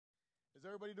Is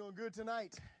everybody doing good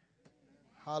tonight?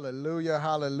 Hallelujah,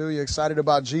 hallelujah. Excited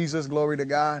about Jesus. Glory to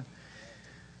God.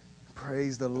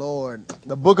 Praise the Lord.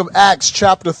 The book of Acts,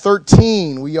 chapter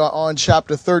 13. We are on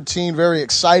chapter 13. Very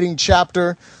exciting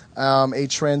chapter, a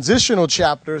transitional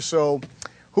chapter. So,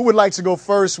 who would like to go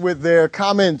first with their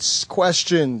comments,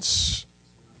 questions?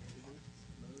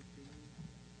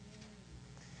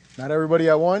 Not everybody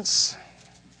at once.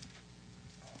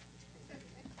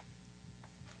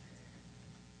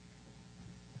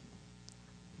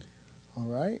 All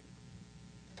right.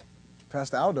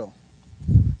 Pastor Aldo.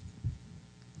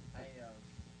 I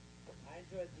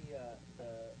enjoyed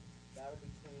the battle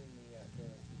between the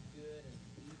good and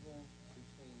evil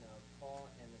between Paul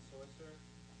and the sorcerer.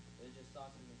 It was just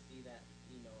awesome to see that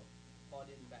Paul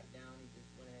didn't back down. He just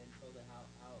went ahead and told it how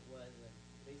it was and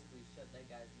basically shut that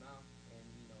guy's mouth. And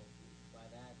by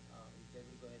that he was able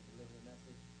to go ahead and deliver the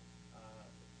message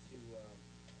to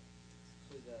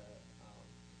the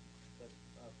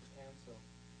council.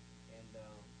 And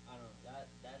I don't know, that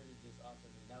is just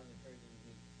awesome. And that was encouraging to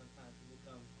me. Sometimes people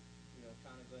come,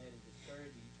 trying to go ahead and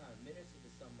discourage you. You're trying to minister to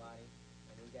somebody,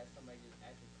 and we got somebody just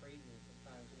acting crazy. And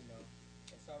sometimes,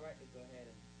 it's all right to go ahead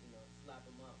and slap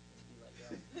them up and be like,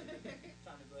 yo,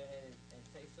 trying to go ahead and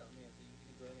say something here, so you need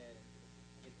to go ahead and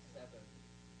get the seven.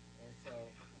 And so, I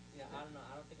don't know.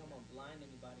 I don't think I'm gonna blind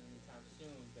anybody anytime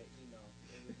soon, but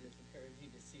it was just encouraging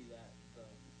to see that. So.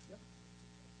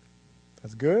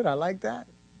 That's good. I like that.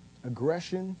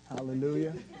 Aggression.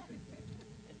 Hallelujah. What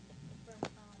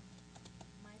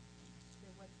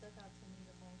stuck out to me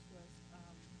the most was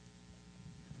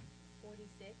 46.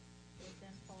 But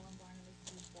then Paul and Barnabas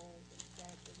grew bold and said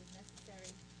it was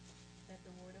necessary that the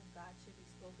word of God should be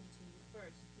spoken to you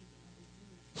first, speaking of the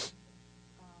Jews.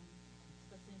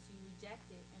 But since you reject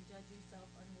it and judge yourself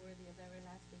unworthy of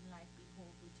everlasting life,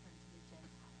 behold, we turn to the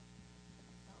Gentiles.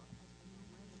 So as we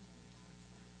know, we're the Gentiles.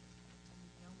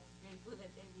 We're almost grateful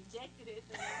that they rejected it,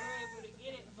 so that we're able to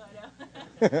get it. But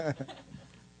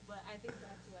but I think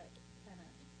that's what kind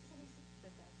of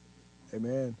stuck out to me.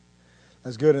 Amen.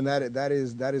 That's good, and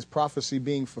that is prophecy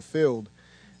being fulfilled.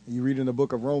 You read in the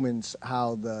book of Romans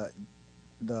how the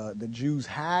Jews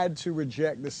had to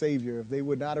reject the Savior. If they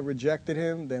would not have rejected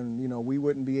him, then we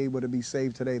wouldn't be able to be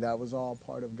saved today. That was all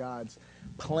part of God's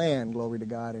plan. Glory to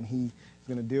God, and He is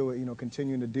going to deal with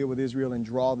continuing to deal with Israel and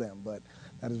draw them. But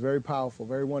that is very powerful,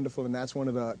 very wonderful, and that's one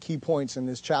of the key points in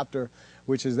this chapter,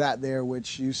 which is that there,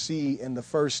 which you see in the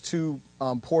first two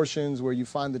portions where you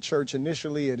find the church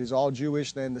initially. It is all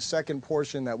Jewish. Then the second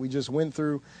portion that we just went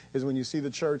through is when you see the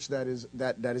church that is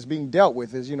being dealt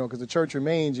with, is because the church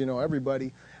remains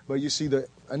everybody, but you see the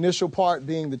initial part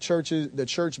being the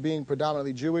church being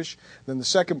predominantly Jewish. Then the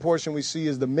second portion we see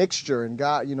is the mixture and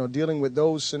God dealing with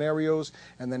those scenarios.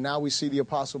 And then now we see the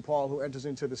Apostle Paul, who enters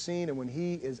into the scene, and when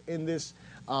he is in this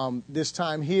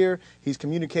time here, he's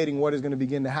communicating what is going to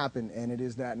begin to happen. And it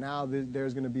is that now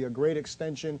there's going to be a great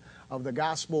extension of the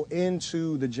gospel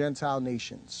into the Gentile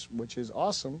nations, which is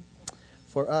awesome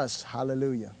for us.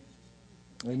 Hallelujah.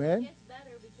 Amen. It gets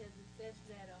better because it says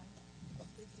that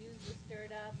the Jews were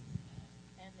stirred up,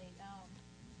 and they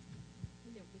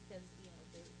because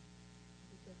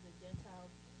the Gentiles,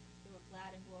 they were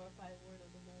glad and glorified the word of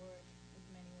the Lord, as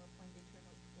many were appointed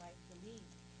eternal life to lead.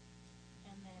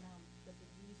 And then, but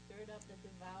the Jews stirred up the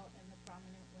devout and the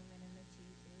prominent women and the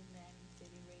chiefs of the men in the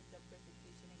city, raised up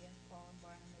persecution against Paul and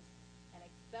Barnabas, and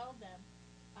expelled them.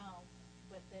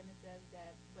 But then it says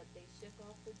but they shook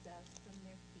off the dust from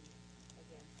their feet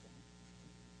against them,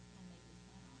 and they just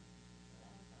went on. So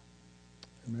that was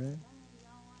awesome. Amen.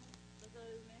 Y'all want it? Let's go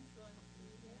to the next one.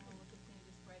 We'll continue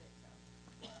to spread it. So.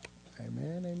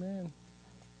 Amen. Amen.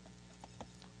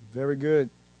 Very good.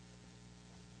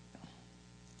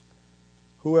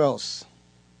 Who else?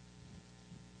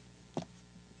 It's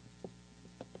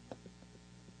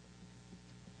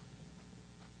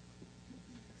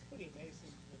pretty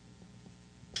amazing.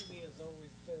 To me, has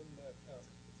always been that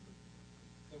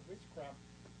the witchcraft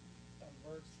on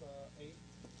verse 8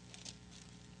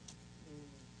 through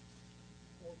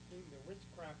 14, the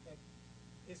witchcraft that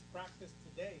is practiced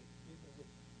today,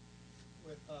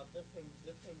 with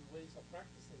different ways of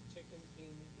practicing. Chickens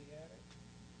being in the attic,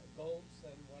 goats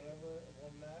and whatever and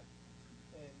whatnot,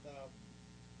 and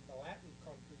the Latin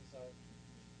countries are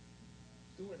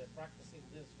doing it, practicing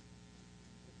this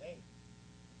today,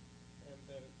 and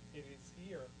that it is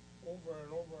here over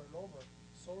and over and over,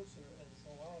 sorcerer and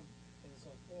so on and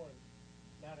so forth,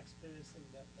 not experiencing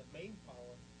the main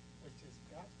power, which is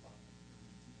God's power.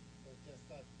 But just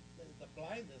that the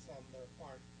blindness on their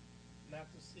part, not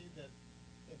to see that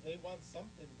if they want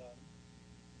something done,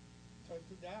 turn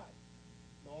to God.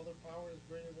 No other power is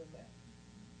greater than that.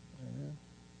 Amen.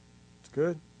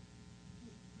 Good.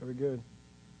 Very good.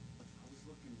 I was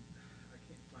looking, I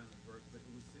can't find the verse, but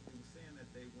it was saying that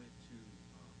they went to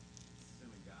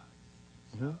synagogues.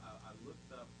 Mhm. I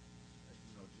looked up,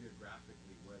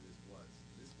 geographically where this was.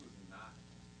 This was not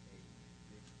a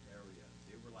big area.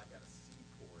 They were like at a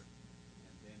seaport,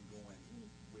 and then going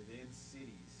within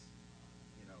cities,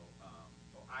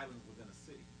 or islands within a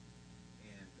city.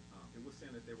 And it was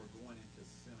saying that they were going into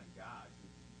synagogues,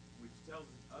 which tells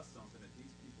us something that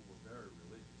these people were very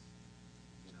religious.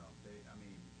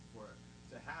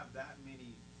 To have that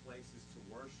many places to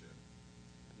worship,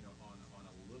 on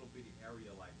a little bitty area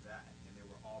like that, and they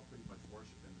were all pretty much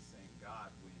worshiping the same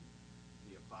God when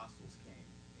the apostles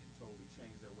came and totally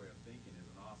changed their way of thinking is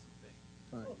an awesome thing.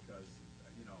 Right. Because,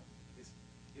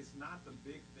 it's not the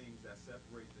big things that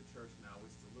separate the church now,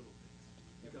 it's the little things.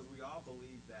 Because we all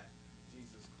believe that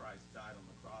Jesus Christ died on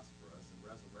the cross for us and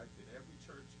resurrected. Every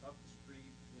church up the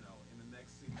street, in the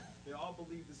next city, they all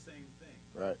believe the same thing.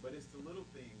 Right. But it's the little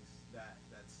things that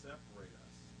separate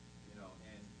us,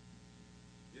 and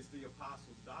it's the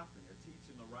apostles' doctrine. They're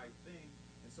teaching the right thing,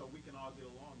 and so we can all get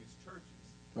along as churches.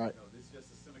 Right. This is just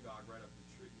a synagogue right up the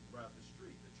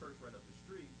street, the church right up the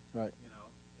street. Right.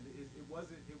 And it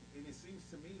wasn't, and it seems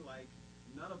to me like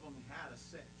none of them had a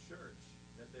set church,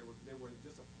 that they were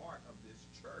just a part of this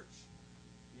church.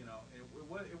 And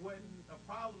it wasn't a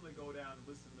problem to go down and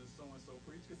listen to so-and-so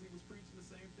preach, because he was preaching the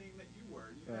same thing that you were.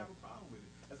 You didn't have a problem with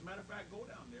it. As a matter of fact, go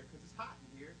down there, because it's hot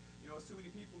in here. There's too many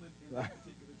people in that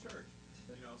particular church.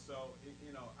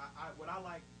 What I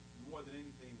liked more than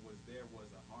anything was there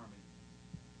was a harmony.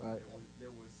 Right.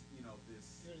 There was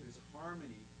this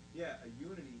harmony, a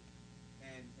unity,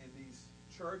 and these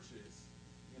churches,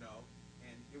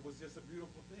 and it was just a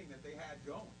beautiful thing that they had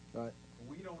going. Right.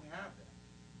 We don't have that.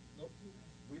 Nope.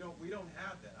 We don't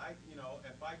have that.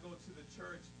 If I go to the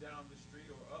church down the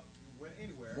street or up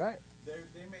anywhere, Right.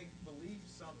 they may believe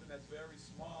something that's very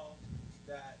small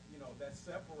that that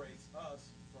separates us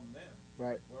from them.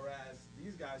 Right. Whereas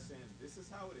these guys saying this is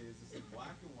how it is. It's in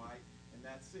black and white, and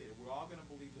that's it. We're all going to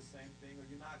believe the same thing, or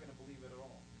you're not going to believe it at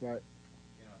all. Right.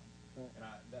 Right. And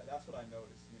that's what I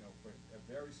noticed. For a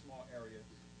very small area,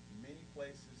 many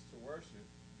places to worship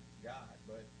God,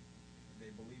 but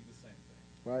they believe the same thing.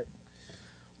 Right.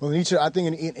 Well, I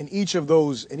think in each of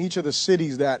the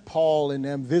cities that Paul and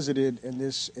them visited in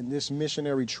this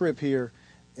missionary trip here,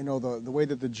 the way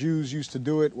that the Jews used to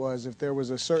do it was, if there was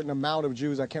a certain amount of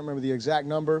Jews, I can't remember the exact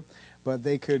number, but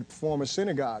they could form a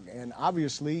synagogue. And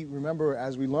obviously, remember,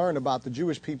 as we learn about the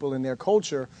Jewish people and their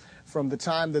culture, from the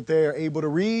time that they're able to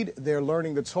read, they're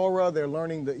learning the Torah, they're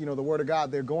learning the Word of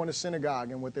God, they're going to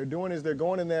synagogue. And what they're doing is they're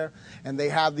going in there and they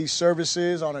have these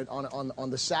services on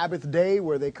the Sabbath day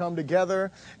where they come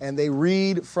together and they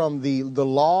read from the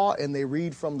law and they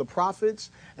read from the prophets.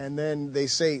 And then they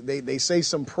say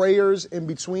some prayers in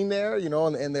between there,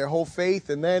 and their whole faith.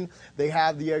 And then they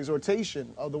have the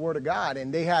exhortation of the Word of God.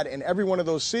 And they had, in every one of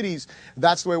those cities,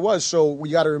 that's the way it was. So we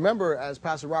got to remember, as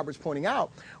Pastor Robert's pointing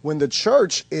out, when the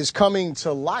church is coming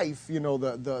to life,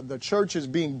 the church is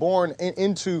being born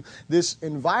into this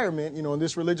environment, in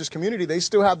this religious community, they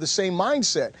still have the same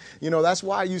mindset. That's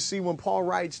why you see when Paul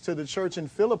writes to the church in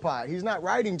Philippi, he's not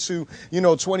writing to,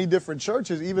 20 different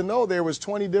churches, even though there was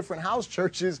 20 different house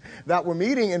churches that were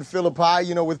meeting in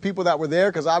Philippi, with people that were there,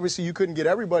 because obviously you couldn't get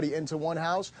everybody into one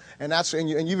house. And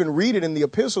you even read it in the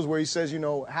epistles where he says,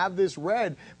 have this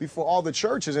read before all the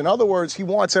churches. In other words, he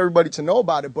wants everybody to know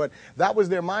about it. But that was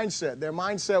their mindset. Their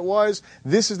mindset was,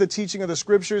 this is the teaching of the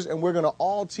scriptures, and we're going to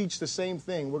all teach the same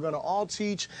thing. We're going to all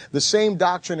teach the same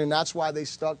doctrine, and that's why they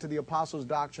stuck to the apostles'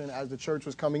 doctrine as the church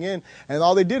was coming in. And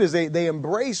all they did is they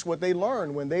embraced what they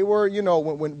learned when they were,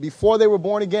 before they were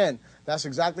born again. That's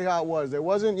exactly how it was. There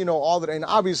wasn't, all that. And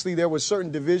obviously there was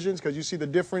certain divisions, because you see the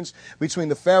difference between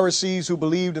the Pharisees who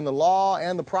believed in the law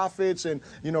and the prophets and,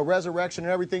 resurrection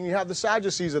and everything. You have the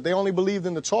Sadducees that they only believed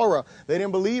in the Torah. They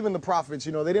didn't believe in the prophets.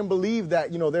 They didn't believe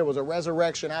that, there was a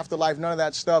resurrection, afterlife, none of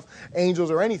that stuff, angels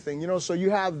or anything, So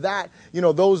you have that,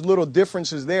 those little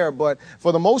differences there. But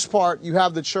for the most part, you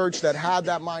have the church that had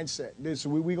that mindset.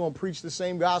 We're going to preach the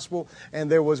same gospel. And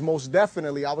there was most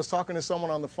definitely, I was talking to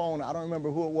someone on the phone. I don't remember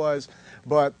who it was.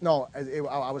 But no,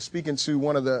 I was speaking to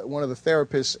one of the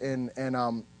therapists,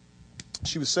 and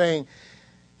she was saying,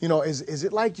 is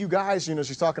it like you guys,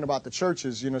 she's talking about the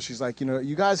churches, she's like,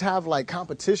 you guys have like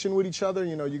competition with each other,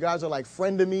 you guys are like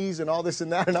frenemies and all this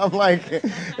and that. And I'm like,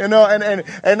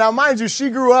 and now mind you, she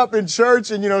grew up in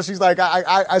church and, she's like,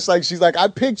 I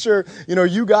picture,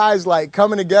 you guys like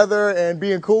coming together and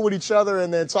being cool with each other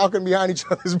and then talking behind each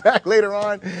other's back later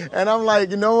on. And I'm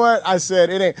like, you know what? I said,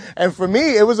 it ain't. And for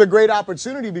me, it was a great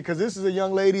opportunity because this is a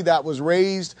young lady that was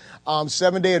raised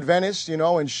Seventh-day Adventist,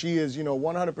 and she is,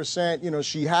 100%,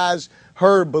 she has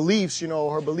her beliefs,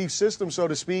 her belief system, so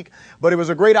to speak. But it was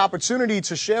a great opportunity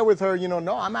to share with her,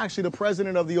 no, I'm actually the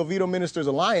president of the Oviedo Ministers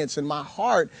Alliance, and my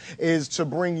heart is to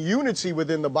bring unity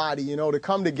within the body, to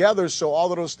come together so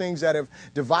all of those things that have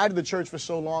divided the church for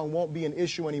so long won't be an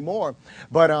issue anymore.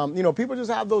 But, people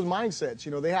just have those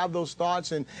mindsets, they have those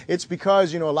thoughts, and it's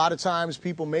because, a lot of times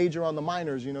people major on the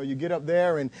minors, you get up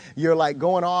there and you're like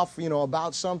going off,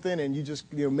 about something, and you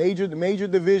just, major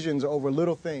divisions over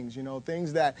little things,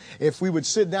 things that if we would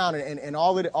sit down and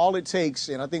all it takes,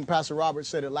 and I think Pastor Robert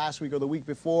said it last week or the week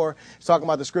before, he's talking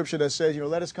about the scripture that says,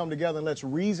 let us come together and let's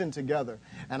reason together.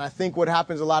 And I think what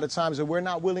happens a lot of times is that we're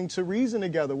not willing to reason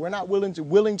together. We're not willing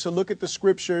to look at the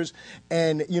scriptures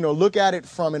and, look at it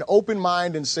from an open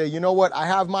mind and say, you know what, I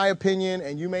have my opinion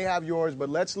and you may have yours, but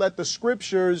let's let the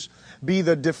scriptures be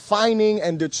the defining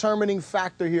and determining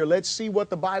factor here. Let's see what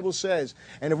the Bible says.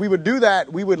 And if we would do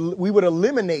that, we would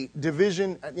eliminate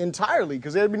division entirely,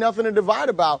 because there'd be nothing to divide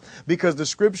about, because the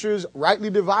scriptures rightly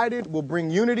divided will bring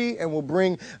unity and will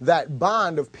bring that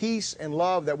bond of peace and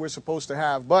love that we're supposed to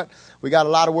have. But we got a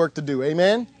lot of work to do.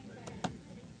 Amen.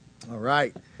 All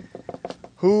right.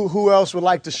 Who else would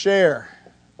like to share?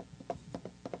 I'd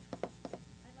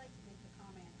like to make a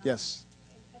comment. Yes.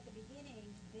 At the beginning,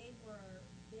 they were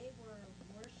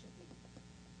worshiping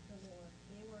the Lord.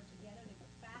 They were together, they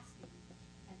were fasting,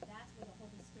 and that's where the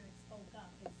Holy Spirit spoke up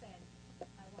and said,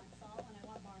 I want Saul and I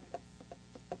want Barnabas.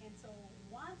 And so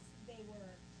once they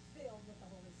were filled with the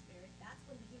Holy Spirit, that's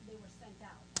when they were sent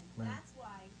out. And Right. that's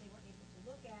why they were able to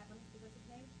look at, what's his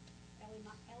name?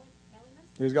 Elymas?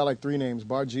 He's got like 3 names: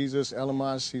 Bar Jesus,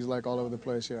 Elymas. He's like all over the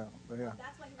place. Yeah. But yeah.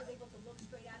 That's why he was able to look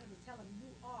straight at him and tell him,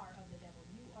 you are of the devil.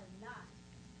 You are not.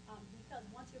 Because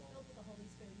once you're filled with the Holy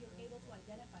Spirit, you're able to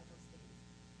identify those things.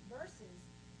 Versus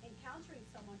encountering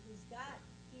someone who's got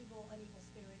an evil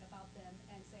spirit about them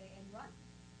and run.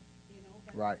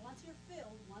 But Right. once you're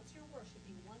filled, once you're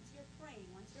worshiping, once you're praying,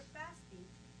 once you're fasting,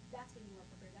 that's when you are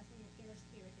prepared. That's when your inner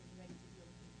spirit is ready to deal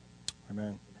with people.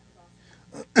 Amen. That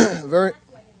was awesome. Very.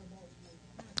 That's why they were bold.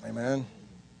 Amen.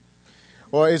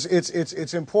 Well,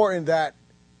 it's important that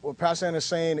what Pastor Anna is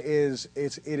saying is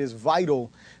it is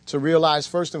vital to realize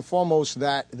first and foremost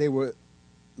that they were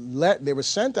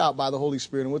sent out by the Holy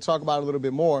Spirit, and we'll talk about it a little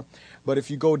bit more. But if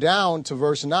you go down to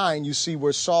verse 9, you see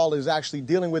where Saul is actually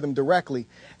dealing with him directly.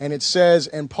 And it says,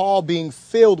 and Paul being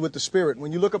filled with the Spirit.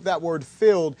 When you look up that word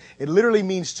filled, it literally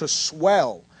means to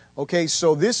swell. Okay,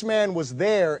 so this man was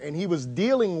there and he was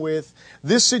dealing with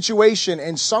this situation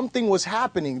and something was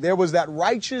happening. There was that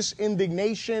righteous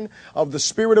indignation of the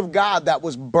Spirit of God that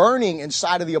was burning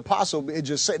inside of the apostle. It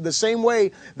just the same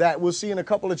way that we'll see in a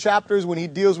couple of chapters when he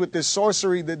deals with this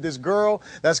sorcery, this girl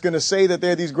that's going to say that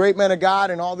they're these great men of God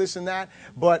and all this and that.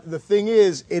 But the thing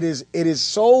is, it is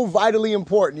so vitally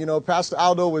important. Pastor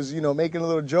Aldo was, making a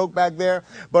little joke back there.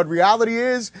 But reality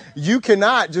is, you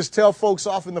cannot just tell folks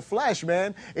off in the flesh,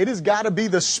 man. It has got to be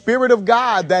the Spirit of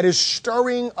God that is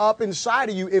stirring up inside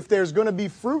of you if there's going to be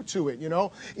fruit to it,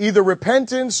 either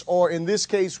repentance or in this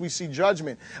case we see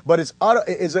judgment. But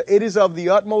it is of the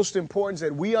utmost importance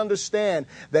that we understand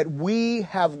that we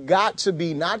have got to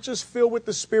be not just filled with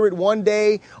the Spirit one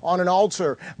day on an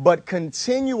altar, but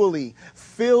continually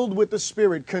filled with the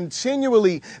Spirit,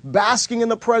 continually basking in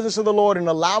the presence of the Lord and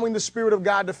allowing the Spirit of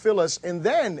God to fill us. And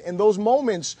then in those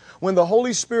moments when the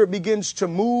Holy Spirit begins to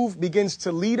move, begins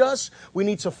to lead us, we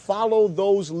need to follow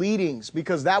those leadings,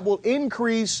 because that will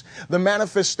increase the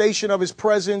manifestation of His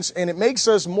presence, and it makes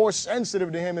us more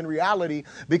sensitive to Him in reality,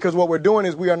 because what we're doing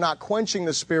is we are not quenching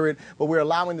the Spirit, but we're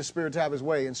allowing the Spirit to have His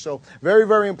way. And so very,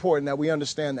 very important that we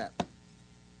understand that.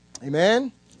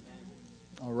 Amen?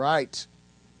 All right.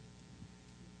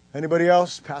 Anybody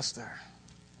else? Pastor.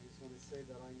 I just want to say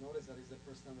that I noticed that it's the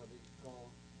first time that they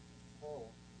call Paul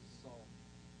Saul.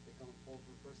 They call him Paul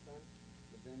for the first time,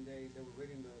 but then they were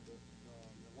reading the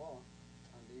law,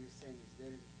 and they were saying, is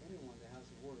there anyone that has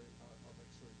a word of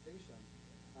exhortation?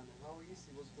 And how easy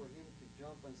it was for him to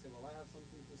jump and say, well, I have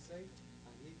something to say.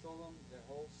 And he told them the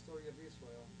whole story of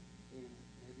Israel in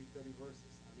maybe 30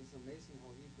 verses. And it's amazing how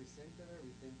he presented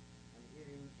everything, and he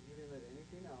didn't let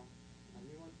anything out. And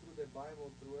he went through the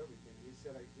Bible, through everything. He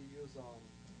said, he used,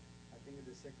 I think think in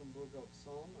the second book of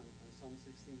Psalm, and Psalm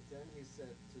 16:10, he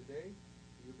said, "Today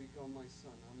you become my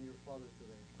son. I'm your father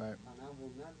today. Right. And I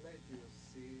will not let you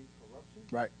see corruption."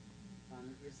 Right.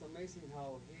 And it's amazing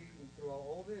how he, throughout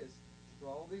all this,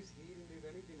 he didn't leave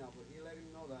anything out, but he let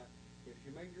him know that if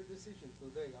you make your decision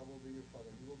today, I will be your father.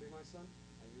 You will be my son,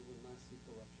 and you will not see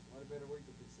corruption. What a better way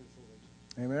to present salvation.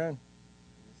 Amen.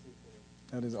 In a simple way.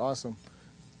 That is awesome.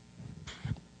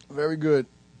 Very good.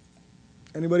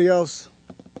 Anybody else?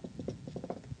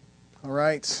 All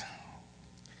right.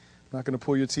 I'm not going to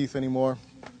pull your teeth anymore.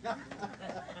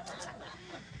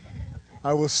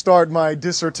 I will start my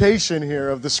dissertation here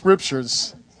of the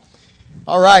scriptures.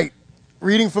 All right.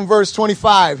 Reading from verse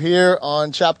 25 here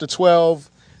on chapter 12.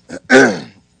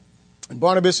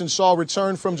 Barnabas and Saul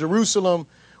returned from Jerusalem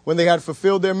when they had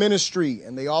fulfilled their ministry,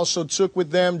 and they also took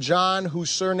with them John, whose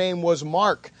surname was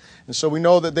Mark. And so we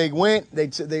know that they went, they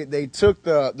took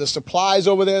the supplies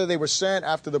over there that they were sent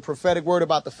after the prophetic word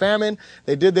about the famine.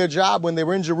 They did their job when they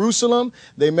were in Jerusalem.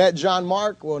 They met John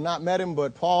Mark. Well, not met him,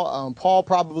 but Paul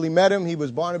probably met him. He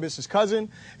was Barnabas' cousin.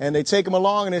 And they take him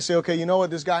along and they say, okay, you know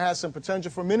what? This guy has some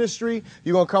potential for ministry.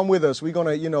 You're going to come with us. We're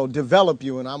going to, develop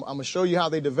you. And I'm going to show you how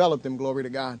they developed him. Glory to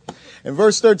God. In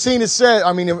verse 13, it said,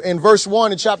 in verse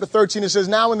 1 in chapter 13, it says,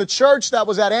 now in the church that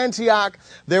was at Antioch,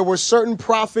 there were certain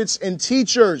prophets and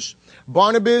teachers.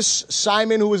 Barnabas,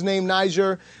 Simon, who was named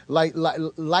Niger,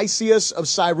 Lysias of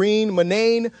Cyrene,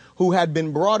 Manaen, who had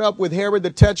been brought up with Herod the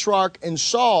Tetrarch, and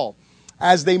Saul.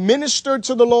 As they ministered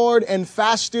to the Lord and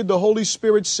fasted, the Holy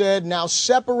Spirit said, now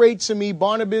separate to me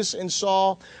Barnabas and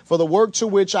Saul for the work to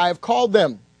which I have called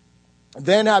them.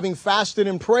 Then, having fasted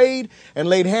and prayed and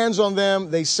laid hands on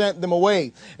them, they sent them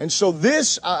away. And so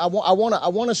this, I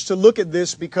want us to look at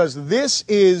this, because this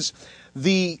is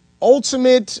the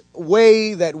ultimate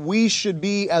way that we should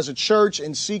be as a church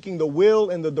in seeking the will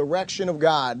and the direction of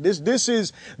God. This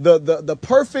is the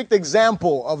perfect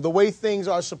example of the way things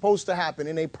are supposed to happen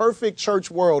in a perfect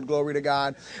church world. Glory to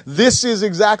God. This is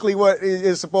exactly what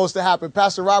is supposed to happen.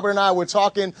 Pastor Robert and I were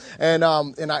talking, and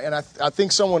I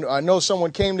think I know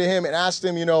someone came to him and asked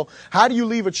him, how do you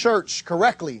leave a church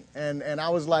correctly? And I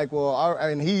was like, well,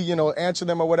 and he, answered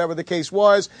them or whatever the case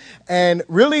was. And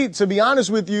really, to be honest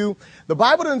with you, the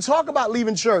Bible doesn't talk about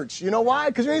leaving church. You know why?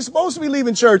 Because you ain't supposed to be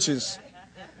leaving churches.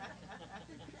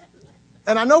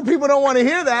 And I know people don't want to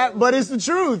hear that, but it's the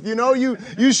truth.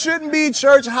 You shouldn't be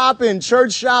church hopping,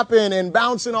 church shopping, and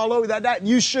bouncing all over. That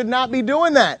you should not be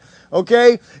doing that.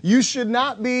 Okay, you should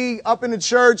not be up in the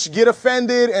church, get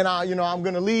offended, and I'm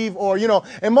going to leave, or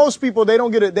and most people they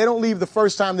don't leave the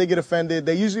first time they get offended.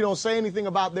 They usually don't say anything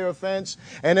about their offense,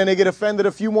 and then they get offended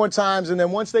a few more times, and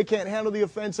then once they can't handle the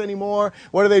offense anymore,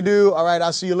 what do? All right,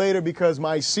 I'll see you later, because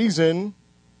my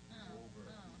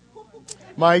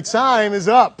time is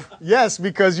up. Yes,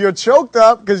 because you're choked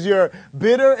up, because you're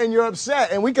bitter and you're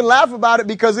upset. And we can laugh about it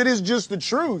because it is just the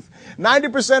truth.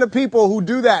 90% of people who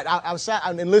do that,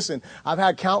 I've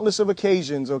had countless of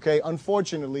occasions,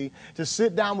 unfortunately, to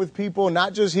sit down with people,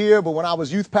 not just here, but when I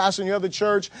was youth pastor in the other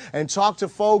church, and talk to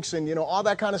folks and, all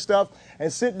that kind of stuff,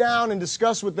 and sit down and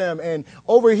discuss with them. And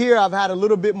over here, I've had a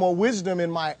little bit more wisdom in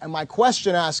my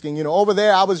question asking. Over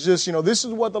there, I was just, this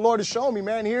is what the Lord has shown me,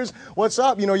 man. Here's what's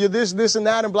up. You're this, and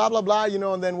that, and blah, blah, blah,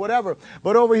 and then whatever.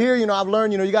 But over here, I've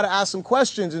learned, you got to ask some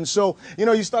questions. And so,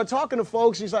 you start talking to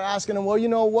folks, you start asking them, well,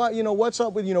 what's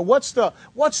up with,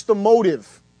 what's the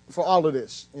motive for all of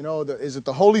this? Is it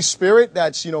the Holy Spirit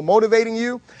that's, motivating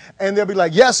you? And they'll be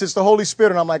like, yes, it's the Holy Spirit.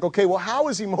 And I'm like, okay, well, how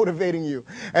is he motivating you?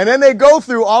 And then they go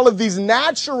through all of these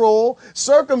natural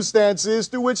circumstances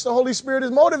through which the Holy Spirit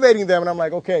is motivating them. And I'm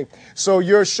like, okay, so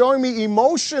you're showing me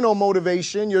emotional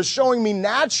motivation. You're showing me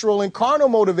natural and carnal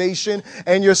motivation.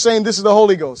 And you're saying this is the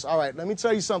Holy Ghost. All right, let me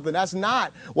tell you something. That's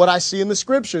not what I see in the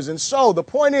scriptures. And so the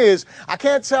point is, I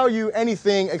can't tell you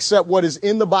anything except what is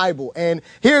in the Bible. And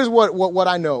here's what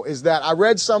I know. Is that I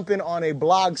read something on a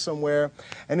blog somewhere,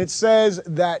 and it says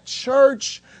that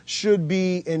church should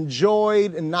be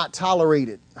enjoyed and not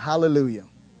tolerated. Hallelujah.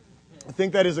 I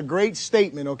think that is a great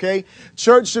statement, okay?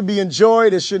 Church should be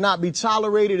enjoyed. It should not be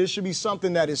tolerated. It should be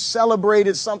something that is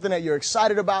celebrated, something that you're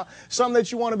excited about, something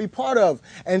that you want to be part of.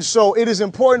 And so it is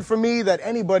important for me that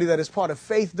anybody that is part of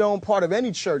Faith Dome, part of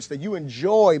any church, that you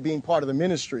enjoy being part of the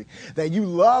ministry, that you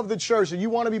love the church, that you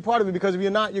want to be part of it, because if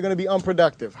you're not, you're going to be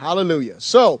unproductive. Hallelujah.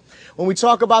 So when we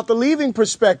talk about the leaving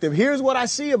perspective, here's what I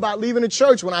see about leaving a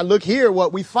church. When I look here,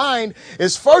 what we find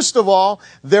is, first of all,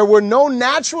 there were no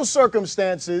natural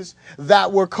circumstances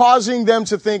that were causing them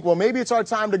to think, well, maybe it's our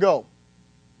time to go.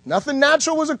 Nothing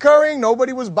natural was occurring.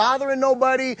 Nobody was bothering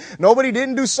nobody. Nobody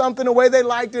didn't do something the way they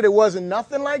liked it. It wasn't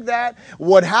nothing like that.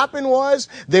 What happened was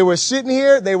they were sitting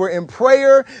here. They were in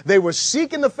prayer. They were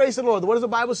seeking the face of the Lord. What does the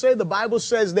Bible say? The Bible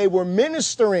says they were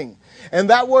ministering.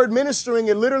 And that word ministering,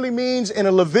 it literally means in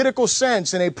a Levitical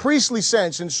sense, in a priestly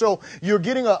sense. And so you're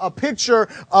getting a picture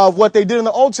of what they did in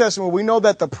the Old Testament. We know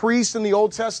that the priests in the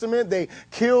Old Testament, they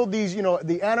killed these,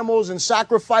 the animals and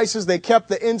sacrifices. They kept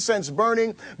the incense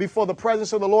burning before the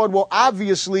presence of the Lord. Well,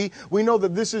 obviously, we know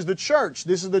that this is the church.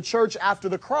 This is the church after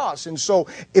the cross. And so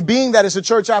it being that it's a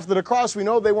church after the cross, we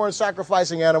know they weren't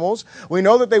sacrificing animals. We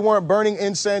know that they weren't burning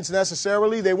incense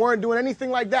necessarily. They weren't doing anything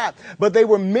like that. But they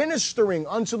were ministering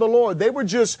unto the Lord. They were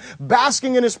just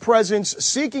basking in his presence,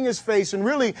 seeking his face. And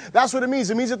really, that's what it means.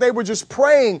 It means that they were just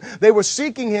praying. They were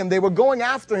seeking him. They were going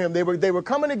after him. They were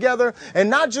coming together, and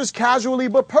not just casually,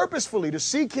 but purposefully, to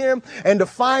seek him and to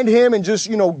find him and just,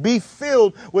 be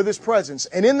filled with his presence.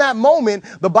 And in that moment,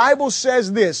 the Bible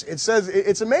says this. It says,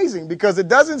 it's amazing because it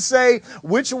doesn't say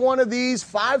which one of these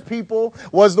 5 people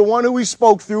was the one who he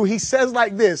spoke through. He says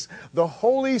like this: the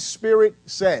Holy Spirit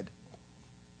said.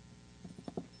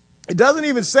 It doesn't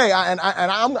even say, and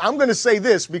I'm going to say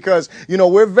this because,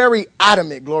 we're very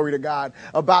adamant, glory to God,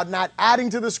 about not adding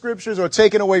to the scriptures or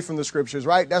taking away from the scriptures,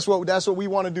 right? That's what we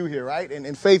want to do here, right?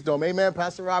 In Faith Dome, amen,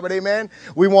 Pastor Robert, amen.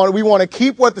 We want to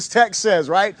keep what this text says,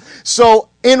 right? So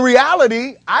in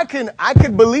reality, I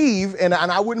could believe, and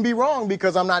I wouldn't be wrong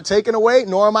because I'm not taking away,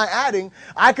 nor am I adding.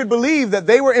 I could believe that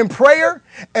they were in prayer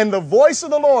and the voice of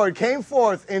the Lord came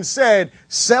forth and said,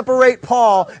 separate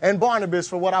Paul and Barnabas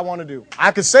for what I want to do.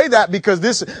 I could say that because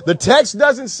the text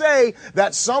doesn't say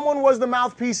that someone was the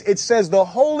mouthpiece. It says the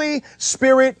Holy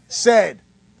Spirit said.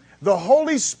 The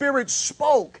Holy Spirit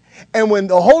spoke. And when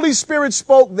the Holy Spirit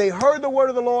spoke, they heard the word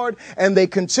of the Lord and they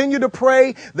continued to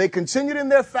pray. They continued in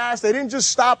their fast. They didn't just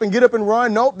stop and get up and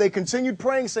run. Nope. They continued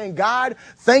praying, saying, God,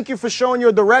 thank you for showing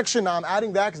your direction. Now I'm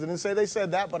adding that because I didn't say they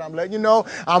said that, but I'm letting you know.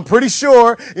 I'm pretty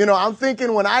sure, I'm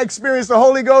thinking when I experience the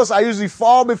Holy Ghost, I usually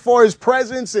fall before his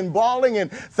presence and bawling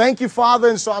and thank you, Father.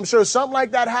 And so I'm sure something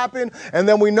like that happened. And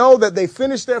then we know that they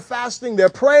finished their fasting, they're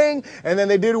praying, and then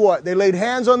they did what? They laid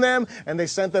hands on them and they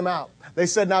sent them out. They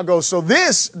said, now go. So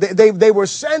they were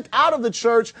sent out of the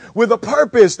church with a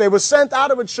purpose. They were sent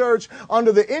out of a church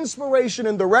under the inspiration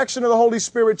and direction of the Holy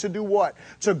Spirit to do what?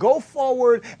 To go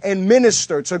forward and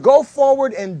minister, to go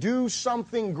forward and do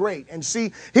something great. And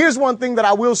see, here's one thing that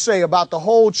I will say about the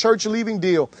whole church leaving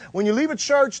deal. When you leave a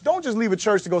church, don't just leave a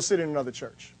church to go sit in another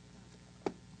church.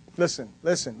 Listen.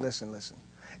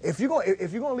 If you're going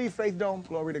to leave Faith Dome,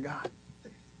 glory to God,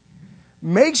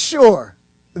 make sure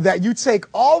that you take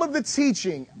all of the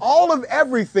teaching, all of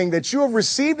everything that you have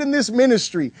received in this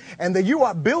ministry, and that you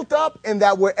are built up, and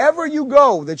that wherever you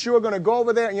go, that you are going to go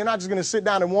over there, and you're not just going to sit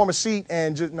down and warm a seat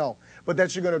and just, no, but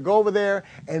that you're going to go over there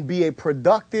and be a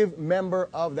productive member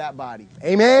of that body.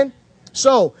 Amen?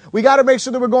 So we got to make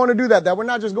sure that we're going to do that we're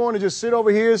not just going to just sit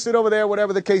over here, sit over there,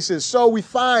 whatever the case is. So we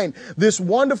find this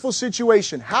wonderful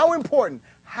situation. How important,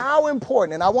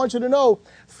 and I want you to know,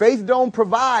 Faith Dome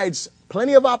provides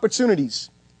plenty of opportunities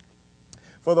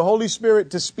for the Holy Spirit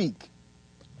to speak.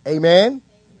 Amen?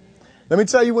 Let me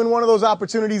tell you when one of those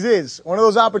opportunities is. One of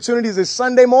those opportunities is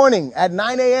Sunday morning at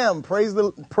 9 a.m. Praise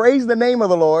the name of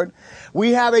the Lord.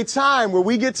 We have a time where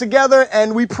we get together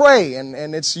and we pray.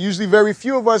 And it's usually very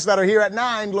few of us that are here at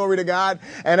 9, glory to God.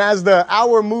 And as the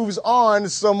hour moves on,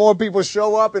 some more people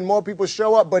show up and more people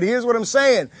show up. But here's what I'm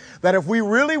saying, that if we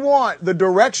really want the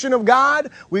direction of God,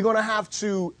 we're going to have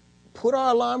to put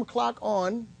our alarm clock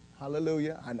on.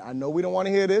 Hallelujah. I know we don't want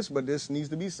to hear this, but this needs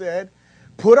to be said.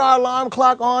 Put our alarm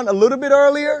clock on a little bit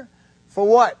earlier. For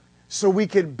what? So we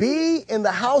could be in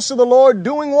the house of the Lord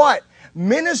doing what?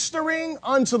 Ministering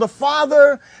unto the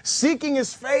Father, seeking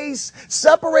his face.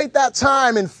 Separate that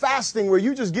time in fasting where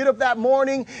you just get up that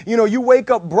morning, you wake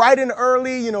up bright and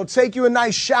early, take you a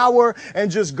nice shower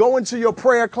and just go into your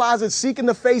prayer closet, seeking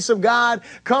the face of God,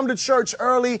 come to church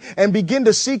early and begin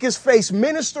to seek his face,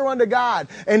 minister unto God.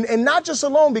 And not just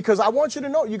alone, because I want you to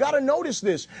know, you got to notice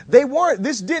this.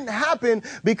 This didn't happen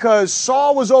because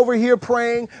Saul was over here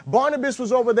praying, Barnabas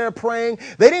was over there praying.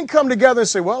 They didn't come together and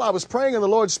say, well, I was praying and the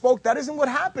Lord spoke. That isn't what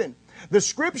happened. The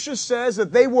scripture says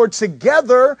that they were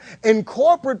together in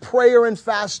corporate prayer and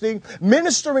fasting,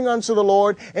 ministering unto the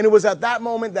Lord, and it was at that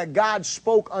moment that God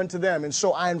spoke unto them. And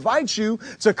so I invite you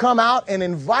to come out and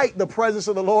invite the presence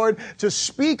of the Lord to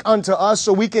speak unto us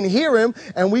so we can hear him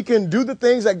and we can do the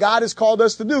things that God has called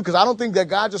us to do. Because I don't think that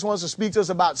God just wants to speak to us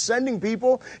about sending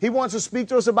people. He wants to speak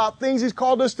to us about things he's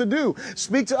called us to do.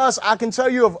 Speak to us. I can tell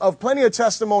you of plenty of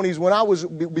testimonies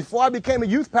before I became a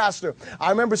youth pastor.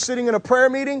 I remember sitting in a prayer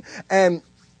meeting and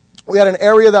we had an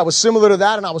area that was similar to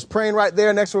that, and I was praying right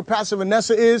there next to where Pastor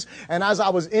Vanessa is. And as I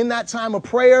was in that time of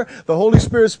prayer, the Holy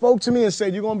Spirit spoke to me and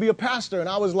said, "You're going to be a pastor." And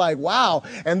I was like, wow.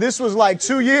 And this was like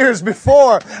 2 years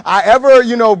before I ever,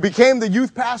 became the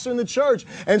youth pastor in the church.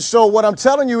 And so what I'm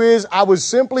telling you is I was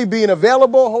simply being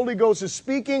available. Holy Ghost is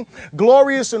speaking.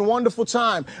 Glorious and wonderful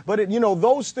time. But,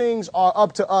 those things are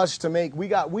up to us to make. We've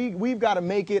got to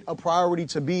make it a priority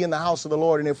to be in the house of the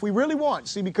Lord. And if we really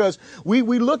want, because we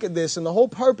look at this and the whole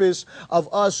purpose of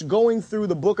us going through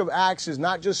the book of Acts is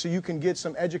not just so you can get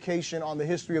some education on the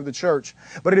history of the church,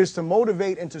 but it is to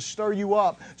motivate and to stir you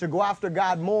up to go after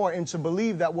God more and to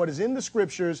believe that what is in the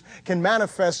scriptures can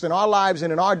manifest in our lives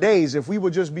and in our days if we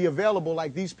would just be available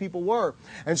like these people were.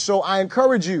 And so I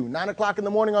encourage you, 9 o'clock in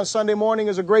the morning on Sunday morning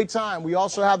is a great time. We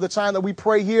also have the time that we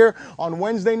pray here on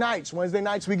Wednesday nights. Wednesday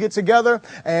nights we get together,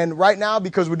 and right now,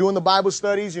 because we're doing the Bible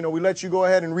studies, we let you go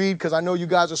ahead and read because I know you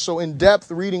guys are so in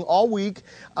depth reading all week.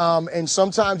 And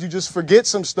sometimes you just forget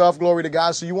some stuff, glory to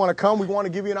God. So you want to come, we want to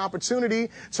give you an opportunity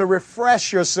to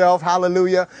refresh yourself,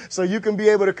 hallelujah, so you can be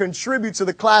able to contribute to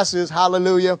the classes,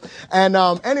 hallelujah. And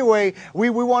anyway, we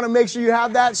want to make sure you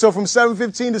have that. So from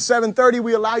 7:15 to 7:30,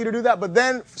 we allow you to do that. But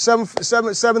then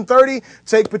 7:30,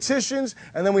 take petitions,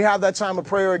 and then we have that time of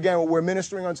prayer again where we're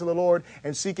ministering unto the Lord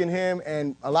and seeking Him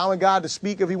and allowing God to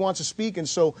speak if He wants to speak. And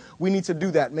so we need to do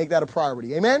that, make that a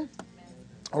priority. Amen?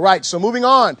 All right, so moving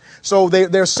on. So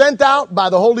they're sent out by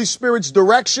the Holy Spirit's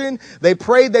direction. They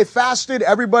prayed, they fasted.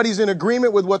 Everybody's in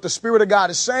agreement with what the Spirit of God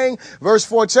is saying. Verse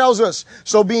 4 tells us,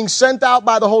 so being sent out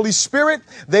by the Holy Spirit,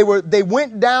 they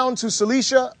went down to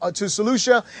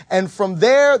Seleucia, and from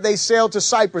there they sailed to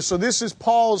Cyprus. So this is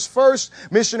Paul's first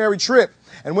missionary trip.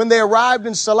 And when they arrived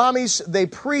in Salamis, they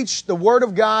preached the word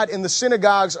of God in the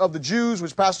synagogues of the Jews,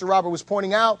 which Pastor Robert was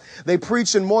pointing out. They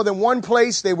preached in more than one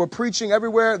place. They were preaching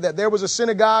everywhere that there was a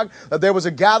synagogue, that there was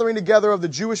a gathering together of the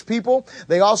Jewish people.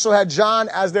 They also had John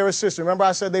as their assistant. Remember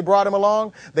I said they brought him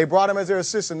along? They brought him as their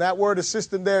assistant. That word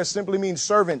assistant there simply means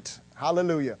servant.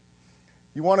 Hallelujah.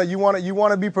 You want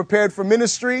to be prepared for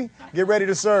ministry? Get ready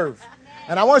to serve.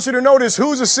 And I want you to notice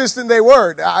whose assistant they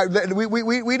were.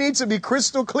 We need to be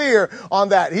crystal clear on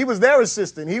that. He was their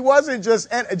assistant. He wasn't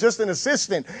just an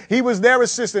assistant. He was their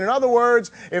assistant. In other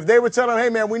words, if they were telling him, hey,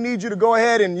 man, we need you to go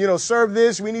ahead and, serve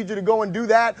this. We need you to go and do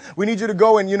that. We need you to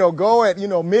go and, go at,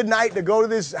 midnight to go to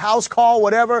this house call,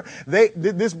 whatever.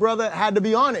 This brother had to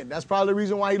be on it. That's probably the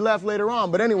reason why he left later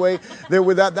on. But anyway,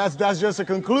 that's just a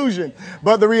conclusion.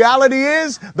 But the reality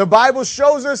is the Bible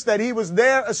shows us that he was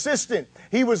their assistant.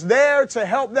 He was there to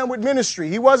help them with ministry.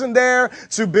 He wasn't there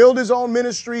to build his own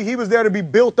ministry. He was there to be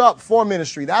built up for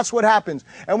ministry. That's what happens.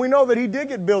 And we know that he did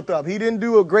get built up. He didn't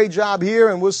do a great job here.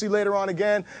 And we'll see later on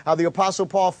again how the Apostle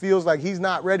Paul feels like he's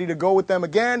not ready to go with them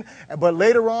again. But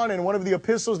later on in one of the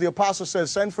epistles, the apostle says,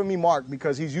 send for me Mark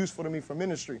because he's useful to me for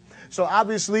ministry. So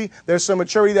obviously there's some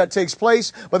maturity that takes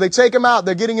place, but they take him out.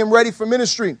 They're getting him ready for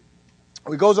ministry.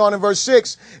 It goes on in verse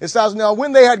 6. It says, now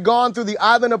when they had gone through the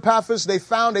island of Paphos, they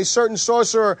found a certain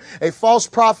sorcerer, a false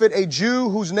prophet, a Jew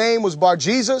whose name was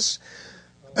Bar-Jesus,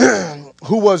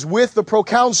 who was with the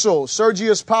proconsul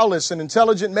Sergius Paulus, an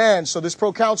intelligent man. So this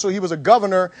proconsul, he was a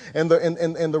governor in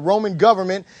the Roman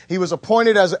government. He was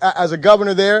appointed as a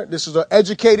governor there. This is an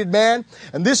educated man.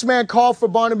 And this man called for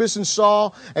Barnabas and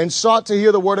Saul and sought to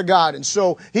hear the word of God. And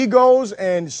so he goes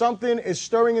and something is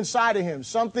stirring inside of him.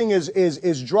 Something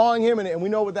is drawing him. And we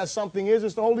know what that something is.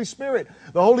 It's the Holy Spirit.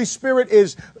 The Holy Spirit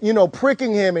is,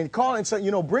 pricking him and calling and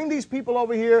saying, bring these people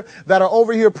over here that are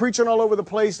over here preaching all over the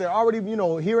place. They're already,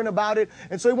 hearing about it.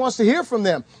 And so he wants to hear from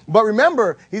them. But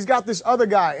remember, he's got this other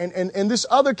guy. And this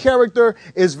other character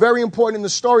is very important in the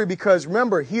story because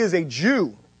remember, he is a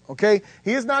Jew. Okay?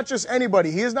 He is not just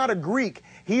anybody. He is not a Greek.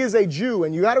 He is a Jew.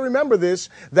 And you got to remember this,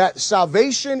 that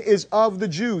salvation is of the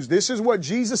Jews. This is what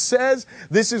Jesus says.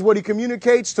 This is what he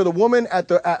communicates to the woman at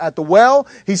the well.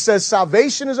 He says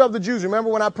salvation is of the Jews. Remember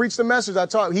when I preached the message,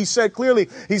 he said clearly,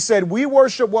 he said, we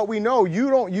worship what we know. You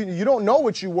don't know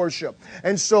what you worship.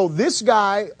 And so this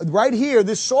guy right here,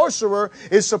 this sorcerer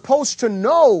is supposed to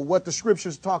know what the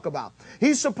scriptures talk about.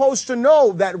 He's supposed to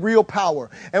know that real power.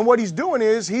 And what he's doing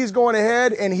is he's going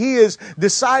ahead and he is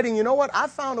deciding, you know what? I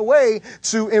found a way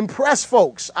to impress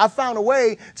folks. I found a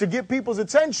way to get people's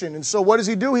attention. And so what does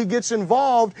he do? He gets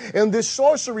involved in this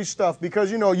sorcery stuff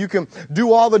because, you can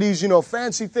do all of these,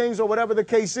 fancy things or whatever the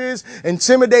case is,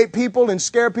 intimidate people and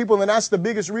scare people. And that's the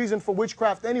biggest reason for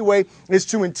witchcraft anyway, is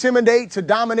to intimidate, to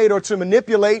dominate, or to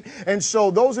manipulate. And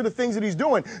so those are the things that he's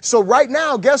doing. So right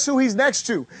now, guess who he's next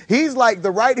to? He's like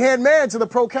the right-hand man to the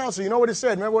proconsul. You know what it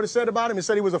said? Remember what it said about him? It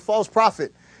said he was a false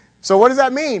prophet. So what does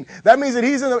that mean? That means that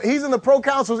he's in the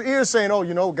proconsul's ear saying,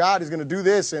 oh, God is going to do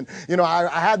this. And,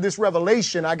 I had this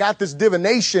revelation. I got this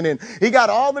divination. And he got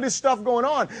all of this stuff going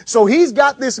on. So he's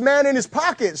got this man in his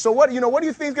pocket. So what do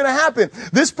you think is going to happen?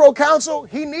 This proconsul,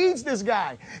 he needs this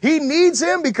guy. He needs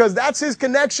him because that's his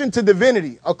connection to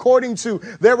divinity, according to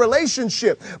their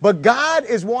relationship. But God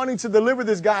is wanting to deliver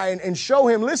this guy and show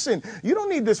him, listen, you don't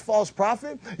need this false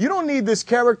prophet. You don't need this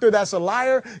character that's a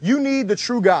liar. You need the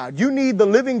true God. You need the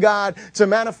living God to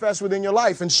manifest within your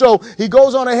life. And so he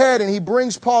goes on ahead and he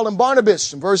brings Paul and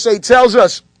Barnabas. And verse 8 tells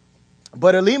us,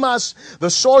 but Elymas, the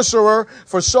sorcerer,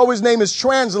 for so his name is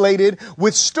translated,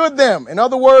 withstood them. In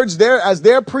other words, as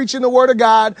they're preaching the word of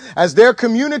God, as they're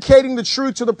communicating the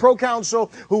truth to the proconsul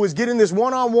who is getting this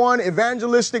one-on-one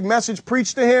evangelistic message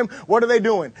preached to him, what are they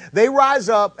doing? They rise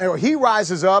up, or he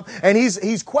rises up, and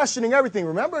he's questioning everything.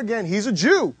 Remember again, he's a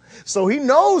Jew. So he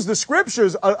knows the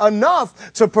scriptures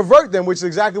enough to pervert them, which is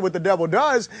exactly what the devil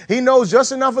does. He knows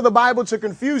just enough of the Bible to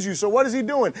confuse you. So what is he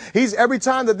doing? He's every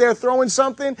time that they're throwing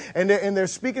something and they're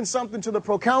speaking something to the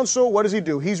proconsul, what does he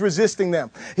do? He's resisting them.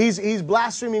 He's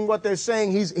blaspheming what they're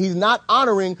saying. He's not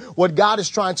honoring what God is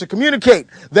trying to communicate.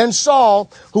 Then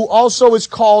Saul, who also is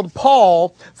called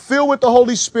Paul, filled with the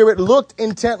Holy Spirit, looked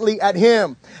intently at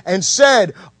him and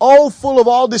said, "O full of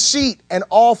all deceit and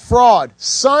all fraud,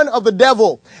 son of the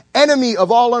devil, enemy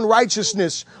of all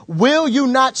unrighteousness, will you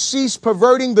not cease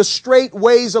perverting the straight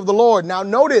ways of the Lord?" Now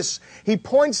notice, he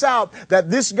points out that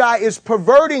this guy is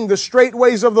perverting the straight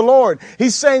ways of the Lord.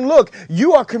 He's saying, look,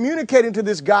 you are communicating to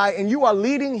this guy and you are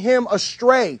leading him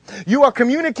astray. You are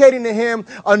communicating to him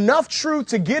enough truth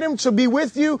to get him to be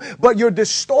with you, but you're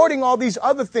distorting all these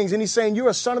other things. And he's saying, you're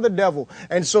a son of the devil.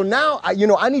 And so now,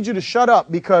 I need you to shut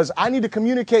up because I need to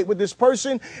communicate with this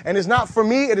person. And it's not for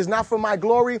me. It is not for my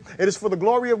glory. It is for the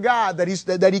glory of God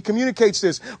that he communicates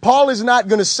this. Paul is not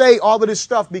going to say all of this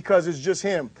stuff because it's just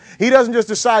him. He doesn't just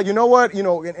decide, you know what,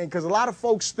 and because a lot of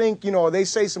folks think, they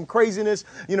say some craziness,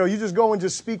 you just go and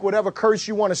just speak whatever curse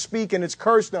you want to speak and it's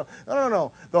cursed.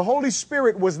 No. The Holy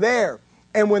Spirit was there.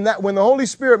 And when the Holy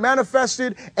Spirit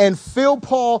manifested and filled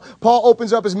Paul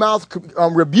opens up his mouth,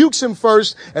 rebukes him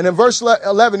first. And in verse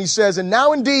 11, he says, "And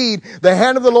now indeed the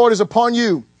hand of the Lord is upon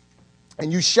you,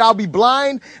 and you shall be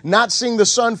blind, not seeing the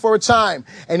sun for a time."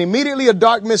 And immediately a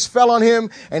dark mist fell on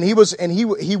him, and he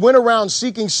went around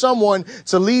seeking someone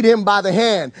to lead him by the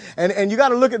hand. And you got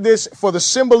to look at this for the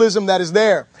symbolism that is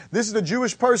there. This is the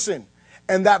Jewish person.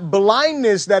 And that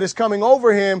blindness that is coming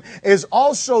over him is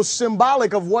also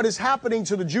symbolic of what is happening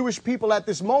to the Jewish people at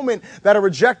this moment that are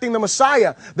rejecting the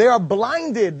Messiah. They are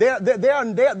blinded. They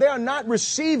are not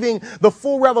receiving the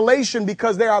full revelation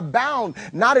because they are bound,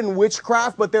 not in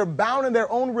witchcraft, but they're bound in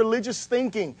their own religious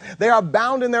thinking. They are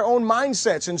bound in their own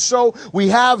mindsets. And so we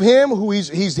have him who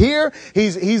he's here.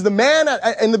 He's the man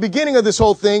in the beginning of this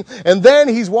whole thing. And then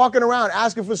he's walking around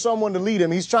asking for someone to lead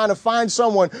him. He's trying to find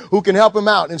someone who can help him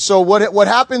out. And so what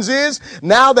happens is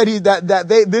now that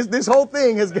this whole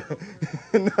thing has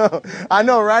no, I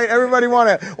know, right? Everybody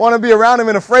want to be around him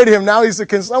and afraid of him. Now he said,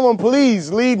 "Can someone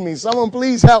please lead me? Someone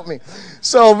please help me."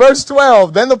 So verse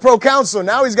 12, then the proconsul,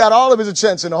 now he's got all of his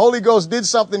attention. The Holy Ghost did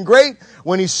something great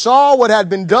when he saw what had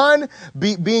been done,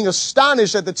 being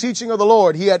astonished at the teaching of the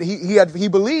Lord. He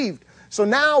believed. So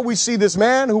now we see this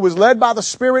man who was led by the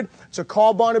Spirit to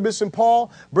call Barnabas and Paul,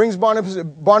 brings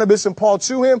Barnabas and Paul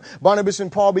to him. Barnabas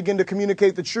and Paul begin to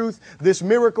communicate the truth. This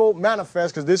miracle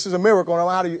manifests, because this is a miracle. No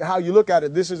matter how you look at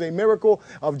it, this is a miracle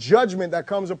of judgment that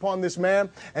comes upon this man.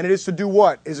 And it is to do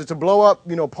what? Is it to blow up,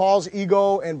 Paul's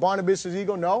ego and Barnabas'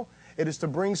 ego? No. It is to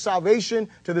bring salvation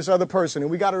to this other person.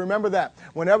 And we got to remember that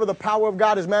whenever the power of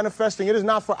God is manifesting, it is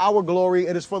not for our glory.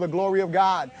 It is for the glory of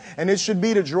God. And it should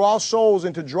be to draw souls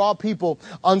and to draw people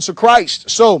unto Christ.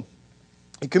 So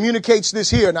he communicates this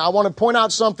here. Now I want to point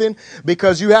out something,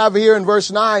 because you have here in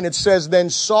verse 9, it says, "Then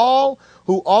Saul,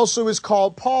 who also is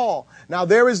called Paul." Now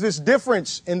there is this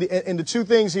difference in the two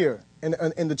things here,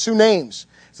 in the two names.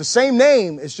 It's the same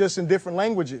name. It's just in different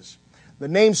languages. The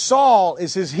name Saul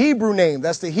is his Hebrew name.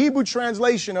 That's the Hebrew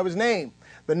translation of his name.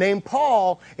 The name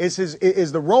Paul is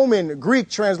the Roman Greek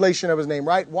translation of his name,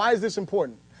 right? Why is this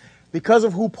important? Because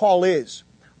of who Paul is.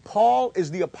 Paul is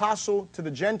the apostle to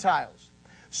the Gentiles.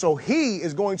 So he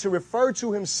is going to refer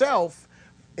to himself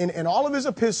in all of his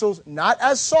epistles, not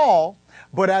as Saul,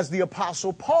 but as the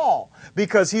apostle Paul,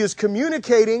 because he is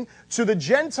communicating to the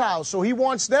Gentiles. So he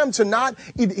wants them to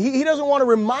he doesn't want to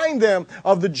remind them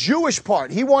of the Jewish part.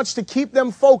 He wants to keep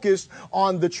them focused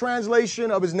on the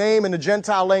translation of his name in the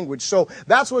Gentile language. So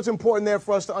that's what's important there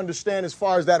for us to understand as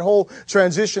far as that whole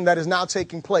transition that is now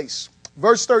taking place.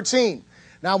 Verse 13.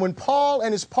 Now, when Paul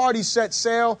and his party set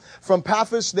sail from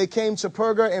Paphos, they came to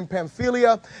Perga in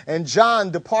Pamphylia, and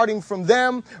John, departing from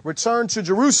them, returned to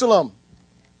Jerusalem.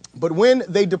 But when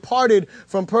they departed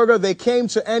from Perga, they came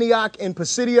to Antioch in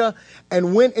Pisidia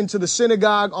and went into the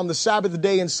synagogue on the Sabbath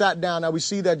day and sat down. Now we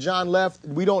see that John left.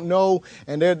 We don't know.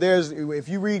 And there's, if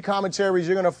you read commentaries,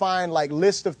 you're going to find like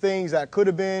lists of things that could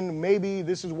have been, maybe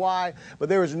this is why. But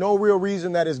there is no real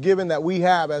reason that is given that we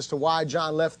have as to why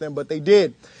John left them. But they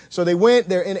did. So they went.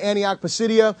 They're in Antioch,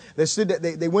 Pisidia.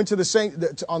 They went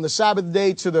to on the Sabbath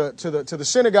day to the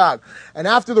synagogue. And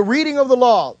after the reading of the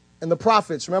law and the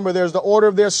prophets, remember there's the order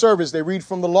of their service. They read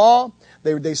from the law,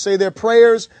 they say their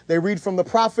prayers, they read from the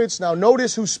prophets. Now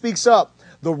notice who speaks up.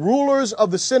 The rulers of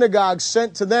the synagogue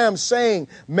sent to them, saying,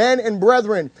 men and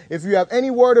brethren, if you have any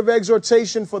word of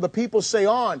exhortation for the people, say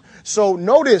on. So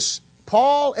notice,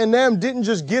 Paul and them didn't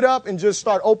just get up and just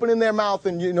start opening their mouth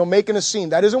and, making a scene.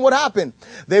 That isn't what happened.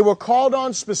 They were called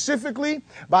on specifically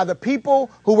by the people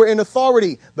who were in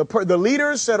authority. The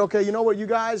leaders said, okay, you know what, you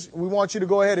guys, we want you to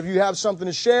go ahead. If you have something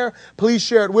to share, please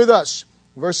share it with us.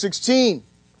 Verse 16.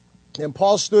 And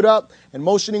Paul stood up and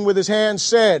motioning with his hand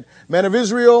said, men of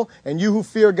Israel, and you who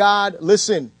fear God,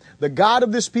 listen. The God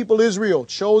of this people Israel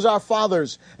chose our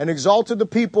fathers and exalted the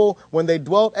people when they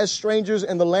dwelt as strangers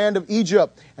in the land of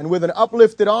Egypt. And with an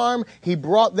uplifted arm, he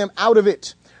brought them out of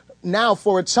it. Now,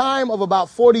 for a time of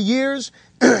about 40 years,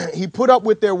 he put up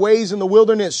with their ways in the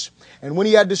wilderness. And when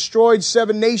he had destroyed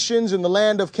 7 nations in the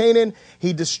land of Canaan,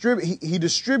 he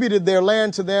distributed their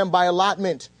land to them by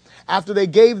allotment. After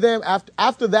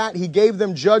that, he gave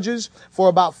them judges for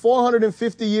about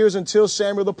 450 years until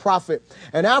Samuel the prophet.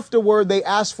 And afterward, they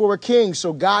asked for a king.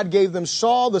 So God gave them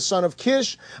Saul, the son of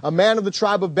Kish, a man of the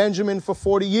tribe of Benjamin, for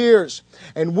 40 years.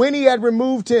 And when he had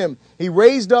removed him, he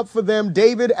raised up for them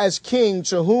David as king,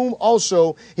 to whom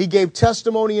also he gave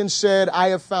testimony and said, I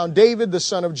have found David, the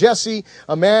son of Jesse,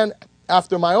 a man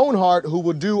after my own heart, who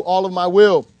will do all of my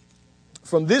will.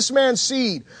 From this man's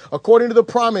seed, according to the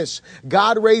promise,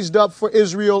 God raised up for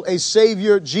Israel a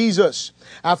Savior, Jesus.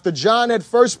 After John had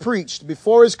first preached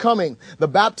before his coming the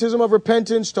baptism of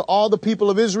repentance to all the people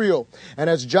of Israel. And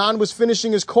as John was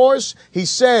finishing his course, he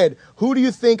said, who do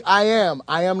you think I am?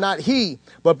 I am not he.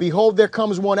 But behold, there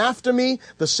comes one after me,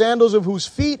 the sandals of whose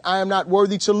feet I am not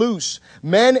worthy to loose.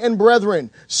 Men and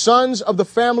brethren, sons of the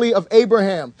family of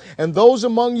Abraham, and those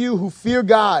among you who fear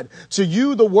God, to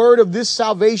you the word of this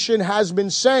salvation has been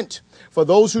sent. For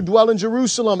those who dwell in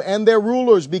Jerusalem and their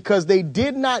rulers, because they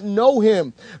did not know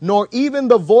him, nor even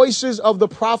the voices of the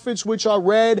prophets which are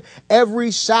read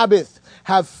every Sabbath,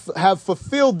 have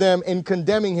fulfilled them in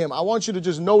condemning him. I want you to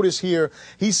just notice here,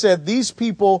 he said these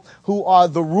people who are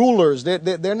the rulers,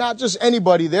 they're not just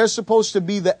anybody. They're supposed to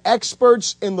be the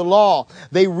experts in the law.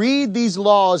 They read these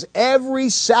laws every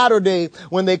Saturday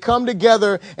when they come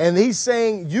together, and he's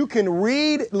saying you can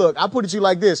read, look, I put it to you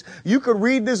like this. You could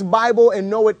read this Bible and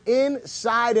know it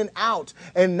inside and out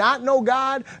and not know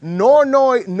God, nor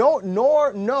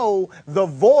know the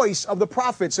voice of the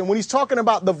prophets. And when he's talking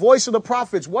about the voice of the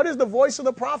prophets, what is the voice of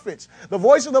the prophets? The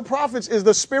voice of the prophets is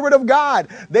the Spirit of God.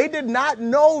 They did not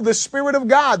know the Spirit of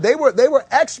God. They were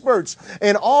experts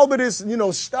in all of this,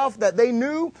 stuff that they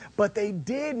knew, but they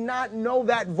did not know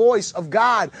that voice of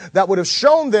God that would have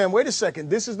shown them, wait a second,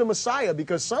 this is the Messiah,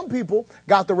 because some people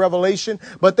got the revelation,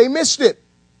 but they missed it.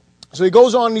 So he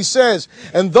goes on and he says,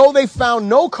 and though they found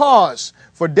no cause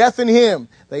for death in him,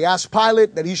 they asked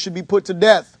Pilate that he should be put to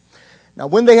death. Now,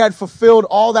 when they had fulfilled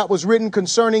all that was written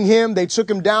concerning him, they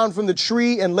took him down from the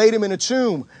tree and laid him in a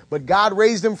tomb. But God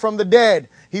raised him from the dead.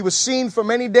 He was seen for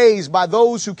many days by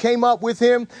those who came up with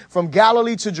him from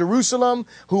Galilee to Jerusalem,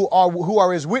 who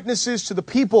are his witnesses to the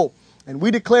people. And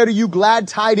we declare to you glad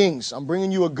tidings. I'm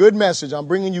bringing you a good message. I'm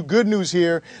bringing you good news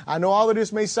here. I know all of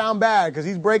this may sound bad because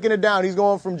he's breaking it down. He's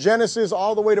going from Genesis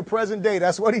all the way to present day.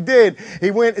 That's what he did.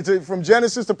 He went from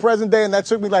Genesis to present day, and that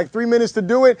took me like 3 minutes to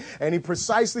do it. And he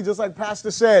precisely, just like Pastor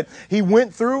said, he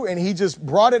went through and he just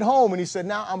brought it home. And he said,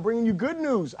 now I'm bringing you good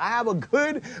news. I have a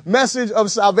good message of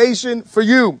salvation for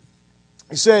you.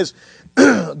 He says,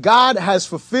 God has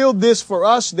fulfilled this for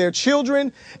us, their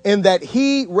children, in that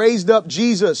he raised up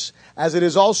Jesus. As it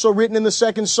is also written in the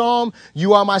second Psalm,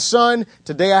 you are my son,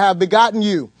 today I have begotten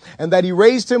you. And that he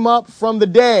raised him up from the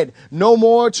dead, no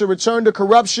more to return to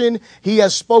corruption. He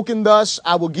has spoken thus,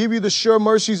 I will give you the sure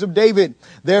mercies of David.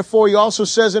 Therefore, he also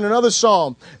says in another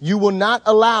Psalm, you will not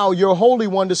allow your Holy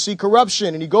One to see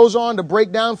corruption. And he goes on to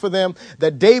break down for them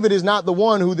that David is not the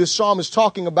one who this Psalm is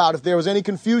talking about, if there was any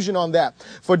confusion on that.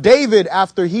 For David David,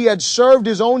 after he had served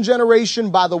his own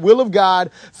generation by the will of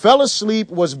God, fell asleep,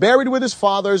 was buried with his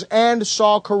fathers, and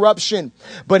saw corruption.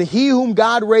 But he whom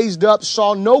God raised up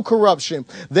saw no corruption.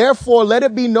 Therefore, let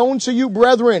it be known to you,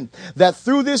 brethren, that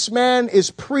through this man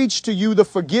is preached to you the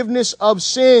forgiveness of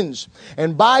sins.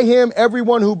 And by him,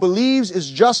 everyone who believes is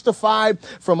justified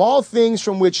from all things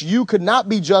from which you could not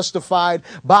be justified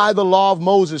by the law of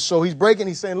Moses. So he's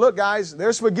saying, look, guys,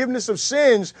 there's forgiveness of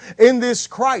sins in this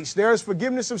Christ. There's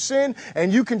forgiveness of sin,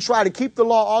 and you can try to keep the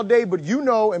law all day, but you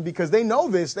know, and because they know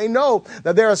this, they know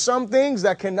that there are some things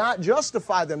that cannot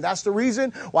justify them. That's the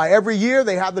reason why every year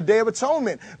they have the Day of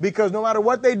Atonement, because no matter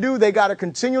what they do, they got to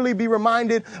continually be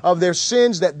reminded of their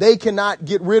sins that they cannot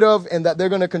get rid of, and that they're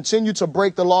going to continue to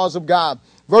break the laws of God.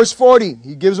 Verse 40,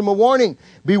 he gives them a warning.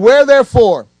 Beware,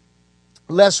 therefore,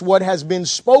 lest what has been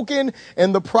spoken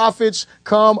in the prophets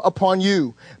come upon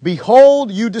you. Behold,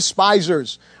 you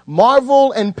despisers,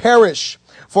 marvel and perish.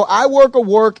 For I work a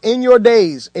work in your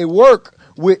days, a work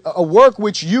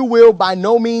which you will by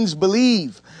no means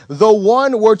believe, though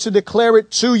one were to declare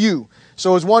it to you.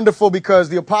 So it's wonderful because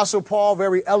the Apostle Paul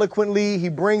very eloquently, he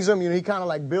brings them, he kind of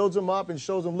like builds them up and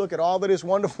shows them, look at all of this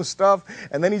wonderful stuff.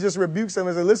 And then he just rebukes them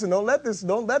and says, listen, don't let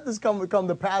this come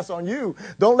to pass on you.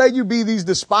 Don't let you be these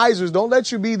despisers. Don't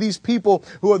let you be these people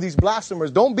who are these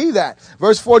blasphemers. Don't be that.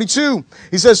 Verse 42,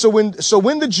 he says, so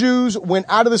when the Jews went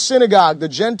out of the synagogue, the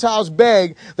Gentiles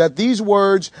begged that these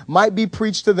words might be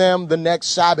preached to them the next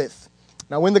Sabbath.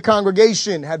 Now, when the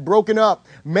congregation had broken up,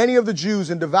 many of the Jews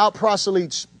and devout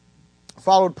proselytes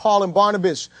followed Paul and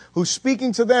Barnabas, who,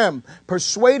 speaking to them,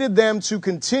 persuaded them to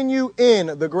continue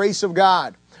in the grace of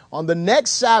God. On the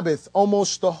next Sabbath,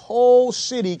 almost the whole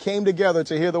city came together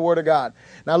to hear the word of God.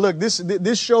 Now look,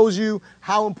 this shows you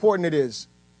how important it is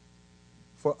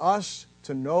for us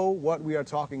to know what we are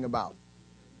talking about.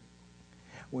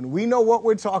 When we know what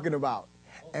we're talking about,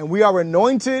 and we are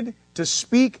anointed to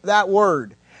speak that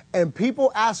word, and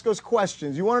people ask us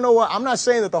questions, you want to know what? I'm not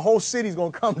saying that the whole city's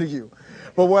going to come to you.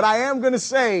 But what I am going to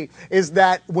say is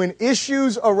that when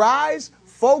issues arise,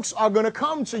 folks are going to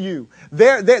come to you.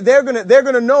 They're going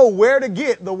to know where to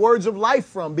get the words of life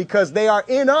from, because they are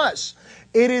in us.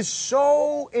 It is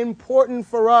so important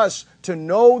for us to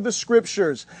know the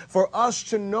scriptures, for us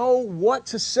to know what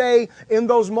to say in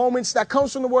those moments. That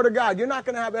comes from the word of God. You're not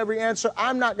going to have every answer.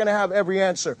 I'm not going to have every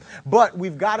answer. But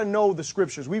we've got to know the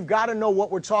scriptures. We've got to know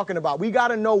what we're talking about. We got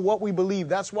to know what we believe.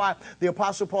 That's why the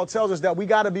Apostle Paul tells us that we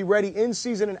got to be ready in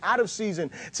season and out of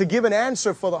season to give an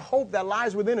answer for the hope that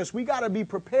lies within us. We got to be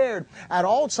prepared at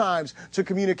all times to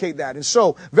communicate that. And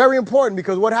so, very important,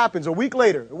 because what happens a week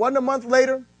later, it wasn't a month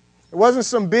later, it wasn't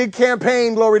some big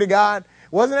campaign, glory to God.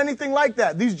 It wasn't anything like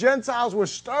that. These Gentiles were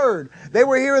stirred. They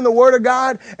were hearing the word of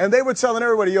God, and they were telling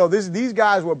everybody, these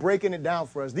guys were breaking it down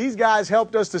for us. These guys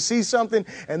helped us to see something,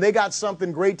 and they got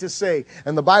something great to say.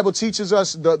 And the Bible teaches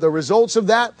us the results of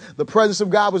that. The presence of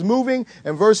God was moving.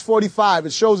 And verse 45,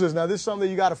 it shows us, now this is something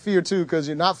you got to fear too, because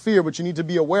you're not fear, but you need to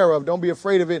be aware of. Don't be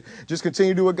afraid of it. Just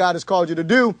continue to do what God has called you to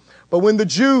do. But when the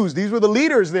Jews, these were the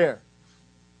leaders there.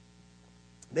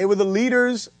 They were the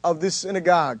leaders of this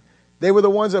synagogue. They were the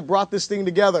ones that brought this thing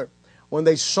together. When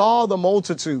they saw the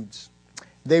multitudes,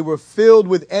 they were filled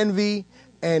with envy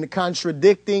and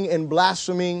contradicting and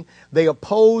blaspheming. They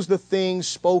opposed the things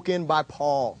spoken by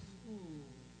Paul.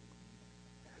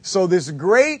 So this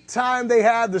great time they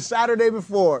had the Saturday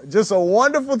before, just a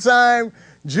wonderful time.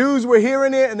 Jews were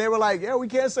hearing it and they were like, yeah, we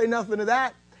can't say nothing to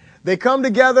that. They come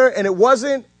together, and it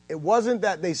wasn't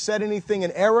that they said anything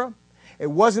in error. It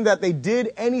wasn't that they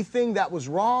did anything that was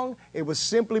wrong. It was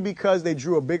simply because they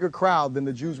drew a bigger crowd than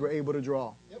the Jews were able to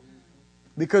draw. Yep.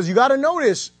 Because you got to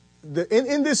notice,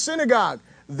 in this synagogue,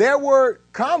 there were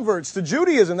converts to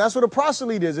Judaism. That's what a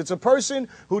proselyte is. It's a person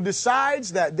who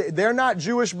decides that they're not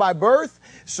Jewish by birth.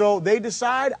 So they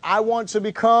decide, I want to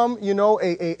become,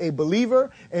 a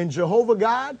believer in Jehovah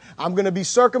God. I'm going to be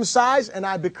circumcised, and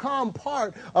I become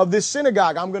part of this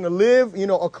synagogue. I'm going to live,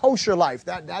 a kosher life.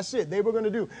 That's it. They were going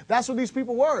to do. That's what these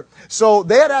people were. So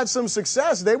they had some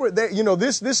success.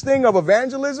 This thing of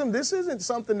evangelism, this isn't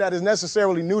something that is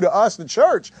necessarily new to us, the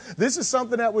church. This is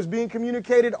something that was being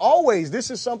communicated always. This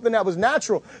is something that was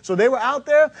natural. So they were out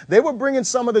there. They were bringing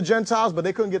some of the Gentiles, but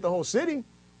they couldn't get the whole city.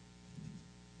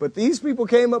 But these people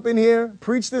came up in here,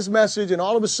 preached this message, and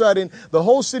all of a sudden, the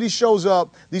whole city shows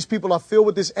up. These people are filled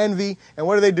with this envy. And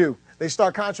what do? They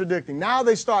start contradicting. Now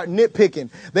they start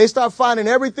nitpicking. They start finding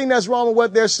everything that's wrong with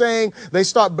what they're saying. They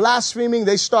start blaspheming.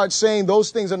 They start saying those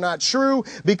things are not true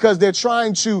because they're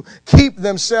trying to keep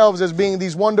themselves as being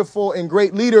these wonderful and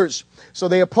great leaders. So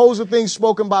they oppose the things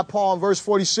spoken by Paul. In verse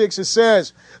 46, it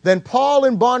says, then Paul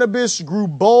and Barnabas grew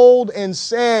bold and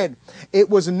said, it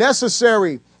was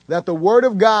necessary that the word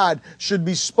of God should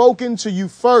be spoken to you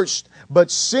first.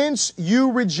 But since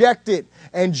you reject it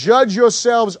and judge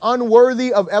yourselves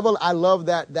unworthy of I love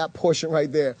that portion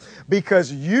right there,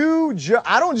 because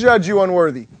I don't judge you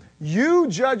unworthy. You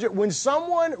judge it. When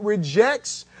someone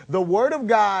rejects the word of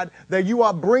God that you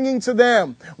are bringing to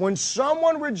them, when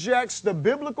someone rejects the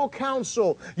biblical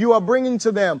counsel you are bringing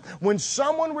to them, when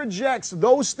someone rejects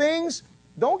those things,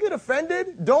 don't get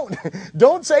offended.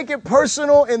 Don't take it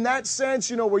personal in that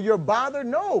sense, where you're bothered.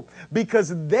 No,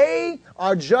 because they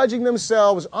are judging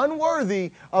themselves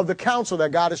unworthy of the counsel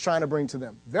that God is trying to bring to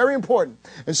them. Very important.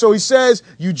 And so he says,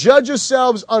 you judge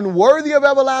yourselves unworthy of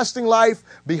everlasting life.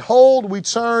 Behold, we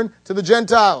turn to the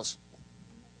Gentiles.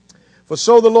 For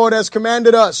so the Lord has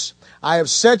commanded us, I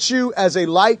have set you as a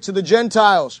light to the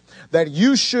Gentiles, that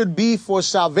you should be for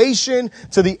salvation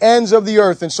to the ends of the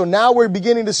earth. And so now we're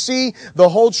beginning to see the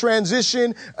whole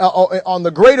transition on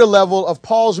the greater level of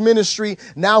Paul's ministry.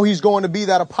 Now he's going to be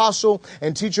that apostle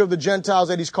and teacher of the Gentiles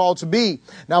that he's called to be.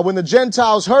 Now, when the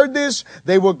Gentiles heard this,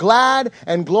 they were glad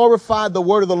and glorified the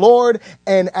word of the Lord.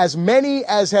 And as many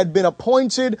as had been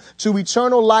appointed to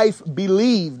eternal life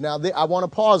believed. Now, I want to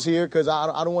pause here because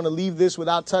I don't want to leave this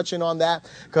without touching on that,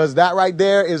 because that right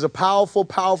there is a powerful,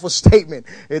 powerful statement.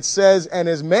 It says, and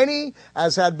as many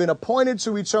as had been appointed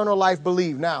to eternal life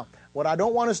believe. Now, what I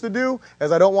don't want us to do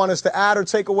is I don't want us to add or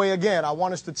take away again. I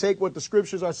want us to take what the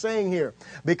scriptures are saying here,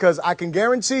 because I can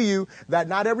guarantee you that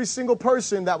not every single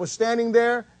person that was standing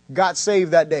there got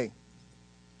saved that day.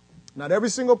 Not every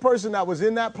single person that was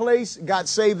in that place got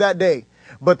saved that day.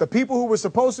 But the people who were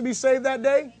supposed to be saved that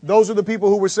day, those are the people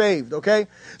who were saved, okay?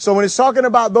 So when it's talking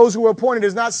about those who were appointed,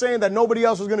 it's not saying that nobody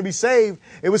else was going to be saved.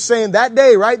 It was saying that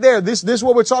day right there, this is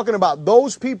what we're talking about.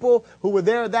 Those people who were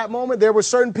there at that moment, there were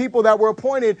certain people that were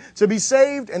appointed to be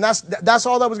saved, and that's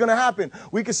all that was going to happen.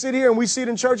 We could sit here and we see it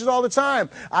in churches all the time.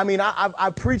 I mean, I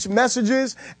preach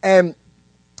messages, and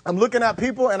I'm looking at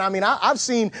people, and I mean, I've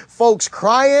seen folks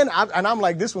crying, and I'm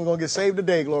like, this one's going to get saved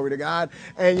today, glory to God.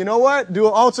 And you know what? Do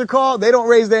an altar call. They don't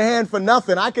raise their hand for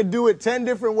nothing. I could do it 10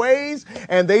 different ways,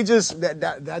 and they just,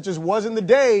 that just wasn't the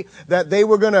day that they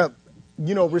were going to,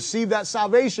 receive that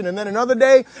salvation. And then another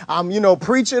day, I'm,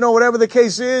 preaching or whatever the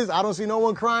case is. I don't see no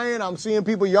one crying. I'm seeing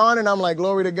people yawning. I'm like,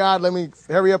 glory to God. Let me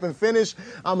hurry up and finish.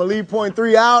 I'm going to leave point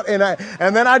 3 out.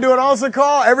 And then I do an altar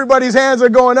call. Everybody's hands are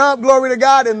going up. Glory to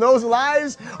God. And those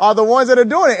lives are the ones that are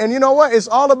doing it. And you know what? It's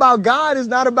all about God. It's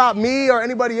not about me or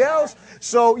anybody else.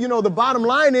 So, the bottom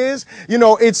line is,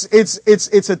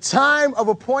 it's a time of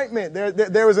appointment.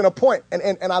 There is an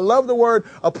appointment. And I love the word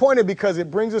appointed because it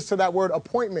brings us to that word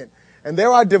appointment. And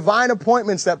there are divine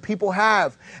appointments that people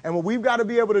have. And what we've got to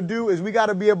be able to do is we got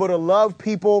to be able to love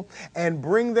people and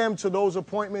bring them to those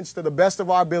appointments to the best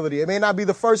of our ability. It may not be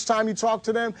the first time you talk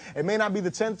to them. It may not be the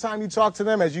 10th time you talk to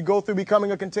them. As you go through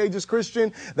becoming a contagious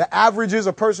Christian, the average is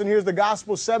a person hears the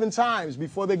gospel 7 times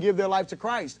before they give their life to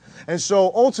Christ. And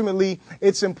so ultimately,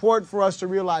 it's important for us to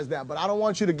realize that. But I don't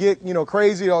want you to get,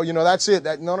 crazy or, that's it.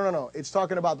 No. It's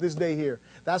talking about this day here.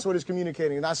 That's what it's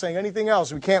communicating. It's not saying anything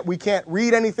else. We can't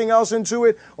read anything else into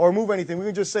it or move anything. We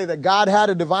can just say that God had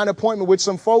a divine appointment with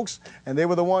some folks, and they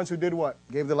were the ones who did what?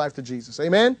 Gave their life to Jesus.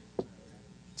 Amen?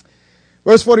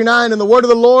 Verse 49, and the word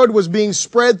of the Lord was being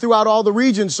spread throughout all the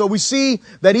regions. So we see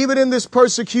that even in this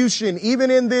persecution, even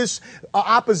in this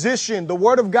opposition, the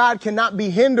word of God cannot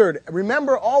be hindered.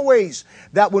 Remember always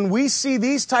that when we see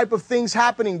these type of things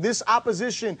happening, this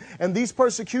opposition and these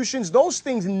persecutions, those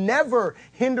things never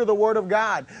hinder the word of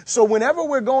God. So whenever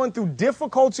we're going through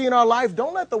difficulty in our life,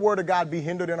 don't let the word of God be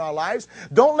hindered in our lives.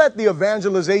 Don't let the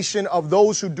evangelization of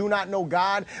those who do not know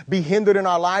God be hindered in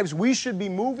our lives. We should be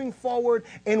moving forward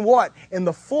in what? In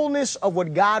the fullness of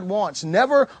what God wants,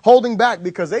 never holding back,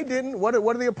 because they didn't. What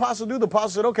did the apostles do? The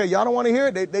apostles said, okay, y'all don't want to hear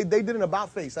it. They did an about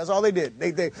face. That's all they did.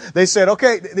 They said,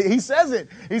 okay, he says it.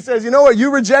 He says, you know what?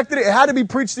 You rejected it. It had to be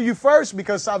preached to you first,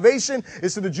 because salvation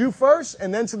is to the Jew first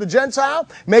and then to the Gentile.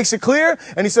 Makes it clear.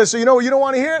 And he says, so you know what? You don't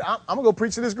want to hear it? I'm going to go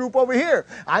preach to this group over here.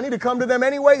 I need to come to them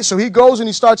anyway. So he goes and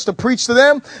he starts to preach to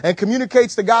them and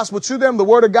communicates the gospel to them. The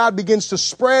word of God begins to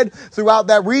spread throughout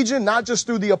that region, not just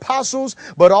through the apostles,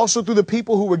 but also through the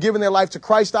people who were giving their life to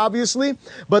Christ, obviously.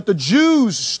 But the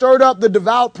Jews stirred up the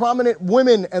devout, prominent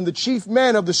women and the chief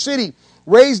men of the city,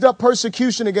 raised up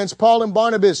persecution against Paul and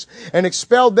Barnabas, and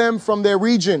expelled them from their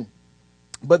region.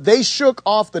 But they shook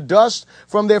off the dust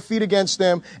from their feet against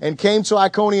them and came to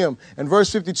Iconium. And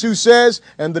verse 52 says,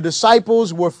 and the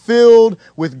disciples were filled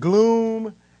with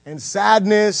gloom and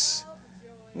sadness.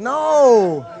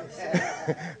 No.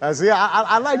 I see.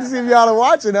 I'd like to see if y'all are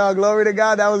watching now. Glory to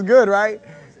God. That was good, right?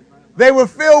 They were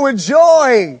filled with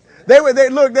joy.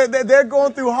 They're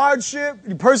going through hardship.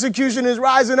 Persecution is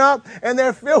rising up, and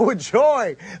they're filled with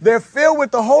joy. They're filled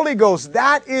with the Holy Ghost.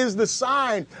 That is the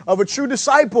sign of a true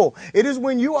disciple. It is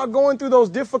when you are going through those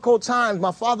difficult times.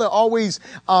 My father always,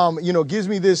 gives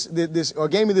me this or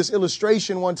gave me this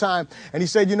illustration one time, and he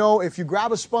said, if you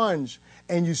grab a sponge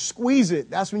and you squeeze it,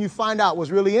 that's when you find out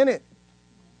what's really in it.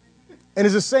 And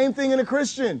it's the same thing in a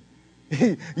Christian.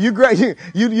 You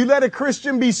let a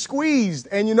Christian be squeezed,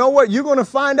 and you know what? You're going to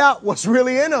find out what's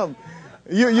really in them.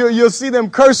 You'll see them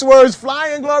curse words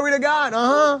flying, glory to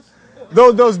God.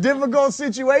 Those difficult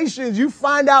situations, you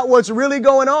find out what's really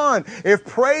going on. If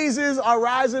praises are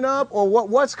rising up, or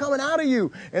what's coming out of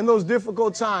you in those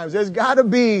difficult times. There's got to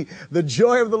be the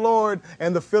joy of the Lord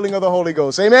and the filling of the Holy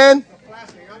Ghost. Amen?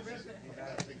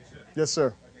 Yes,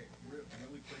 sir. Really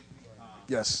quickly.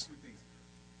 Yes.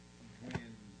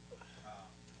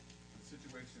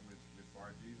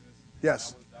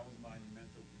 Yes. That was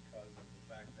monumental because of the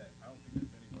fact that I don't think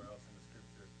there's anywhere else in the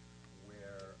scripture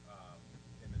where,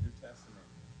 in the New Testament,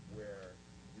 where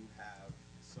you have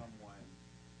someone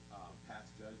pass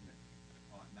judgment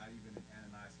on, not even an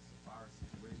Ananias and Sapphira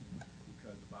situation,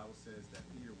 because the Bible says that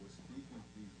Peter was speaking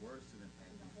these words to them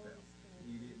and he fell.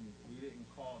 He didn't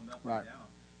call nothing down,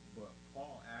 but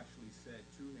Paul actually said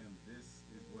to him, "This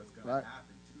is what's going to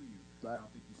happen to you." I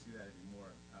don't think you see that anymore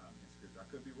in scripture. I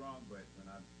could be wrong, but when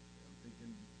I'm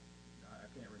thinking, I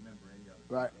can't remember any other.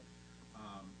 Right.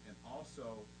 And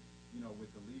also, with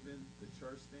the leaving the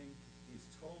church thing, it's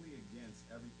totally against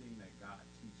everything that God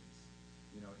teaches.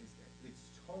 It's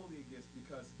totally against,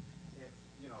 because if,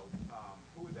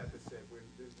 who was that said we're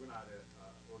not an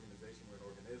organization, we're an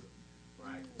organism,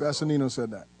 right? Pastor Nino said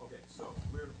that. Okay, so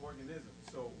we're an organism.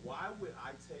 So why would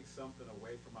I take something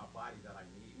away from my body that I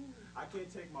need? I can't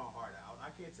take my heart out.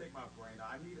 I can't take my brain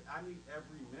out. I need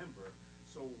every member.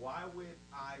 So why would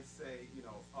I say,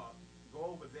 go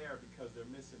over there because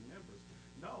they're missing members?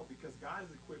 No, because God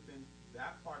is equipping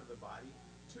that part of the body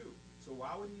too. So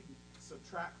why would he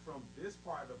subtract from this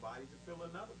part of the body to fill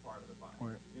another part of the body?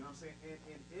 Right. You know what I'm saying?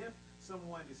 And if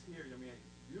someone is here,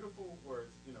 beautiful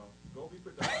words, go be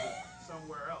productive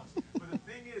somewhere else. But the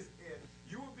thing is, if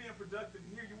you were being productive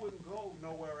here, you wouldn't go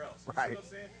nowhere else. You see what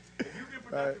I'm saying? If you've been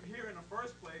productive here in the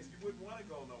first place, you wouldn't want to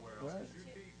go nowhere else,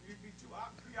 because you'd be too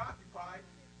preoccupied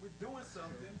with doing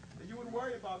something that you wouldn't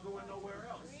worry about going nowhere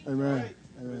else. Amen. Right?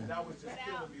 Amen. That was just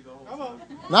killing me the whole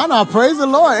time. No, praise the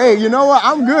Lord. Hey, you know what?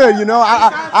 I'm good.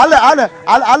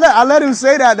 I let him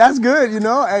say that. That's good.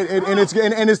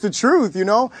 And it's the truth.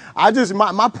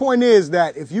 My point is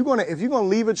that if you're gonna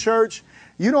leave a church,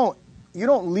 you don't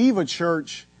leave a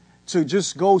church to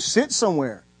just go sit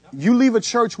somewhere. You leave a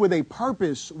church with a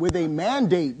purpose, with a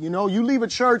mandate. You leave a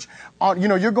church on,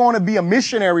 you're going to be a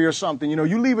missionary or something.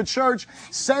 You leave a church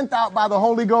sent out by the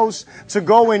Holy Ghost to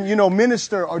go and,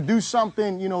 minister or do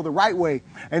something, the right way.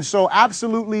 And so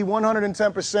absolutely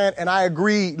 110%. And I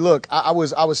agree. Look, I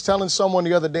was telling someone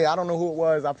the other day, I don't know who it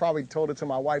was. I probably told it to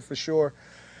my wife for sure.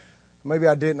 Maybe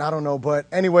I didn't. I don't know. But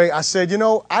anyway, I said,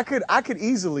 I could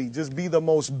easily just be the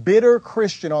most bitter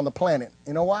Christian on the planet.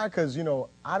 You know why? Because,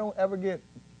 I don't ever get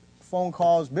phone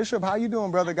calls. Bishop, how you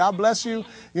doing, brother? God bless you.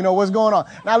 What's going on?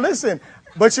 Now, listen,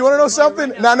 but you want to know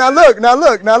something? Now look.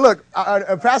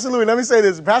 Pastor Louis, let me say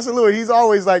this. Pastor Louis, he's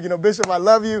always like, Bishop, I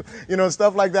love you,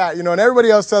 stuff like that, and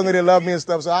everybody else tells me they love me and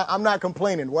stuff. So I'm not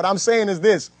complaining. What I'm saying is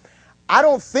this. I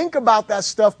don't think about that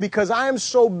stuff because I am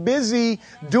so busy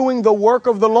doing the work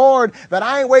of the Lord that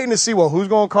I ain't waiting to see, well, who's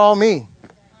going to call me?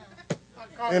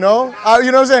 You know what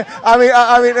I'm saying? I mean,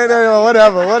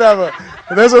 whatever.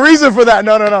 There's a reason for that.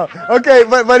 No. Okay,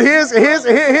 but here's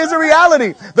the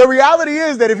reality. The reality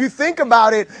is that if you think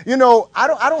about it, I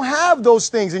don't have those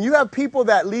things. And you have people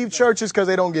that leave churches because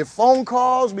they don't get phone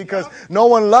calls, because no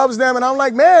one loves them. And I'm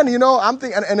like, man, I'm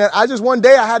thinking, and I just one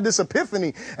day I had this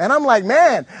epiphany, and I'm like,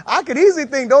 man, I could easily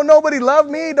think, don't nobody love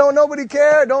me, don't nobody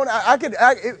care,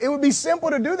 it would be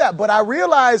simple to do that. But I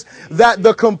realized that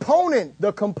the component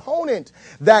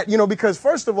that, because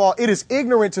first of all, it is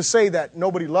ignorant to say that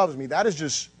nobody loves me. That is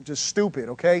just stupid,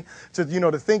 okay? To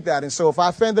think that. And so if I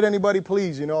offended anybody,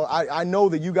 please, I know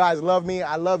that you guys love me.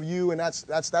 I love you. And that's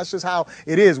just how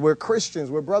it is. We're Christians.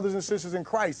 We're brothers and sisters in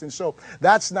Christ. And so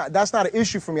that's not an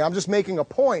issue for me. I'm just making a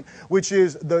point, which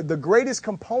is the greatest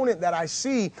component that I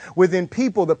see within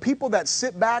people. The people that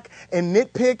sit back and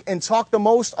nitpick and talk the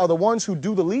most are the ones who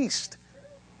do the least.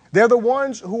 They're the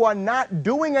ones who are not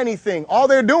doing anything. All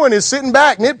they're doing is sitting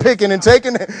back, nitpicking and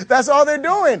taking. That's all they're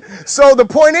doing. So the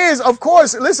point is, of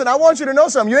course, listen, I want you to know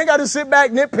something. You ain't got to sit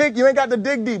back, nitpick. You ain't got to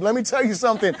dig deep. Let me tell you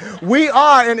something. We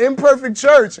are an imperfect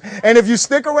church. And if you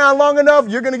stick around long enough,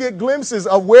 you're going to get glimpses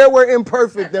of where we're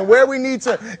imperfect and where we need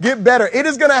to get better. It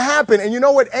is going to happen. And you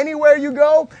know what? Anywhere you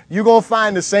go, you're going to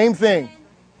find the same thing.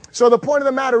 So the point of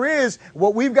the matter is,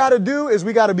 what we've got to do is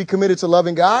we got to be committed to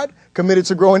loving God, committed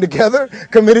to growing together,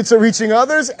 committed to reaching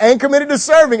others, and committed to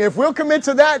serving. If we'll commit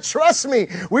to that, trust me,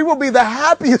 we will be the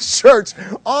happiest church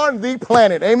on the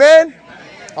planet. Amen?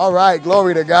 All right.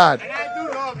 Glory to God. And I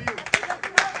do love you.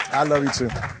 I love you too.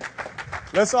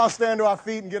 Let's all stand to our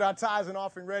feet and get our tithes and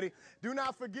offering ready. Do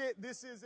not forget, this is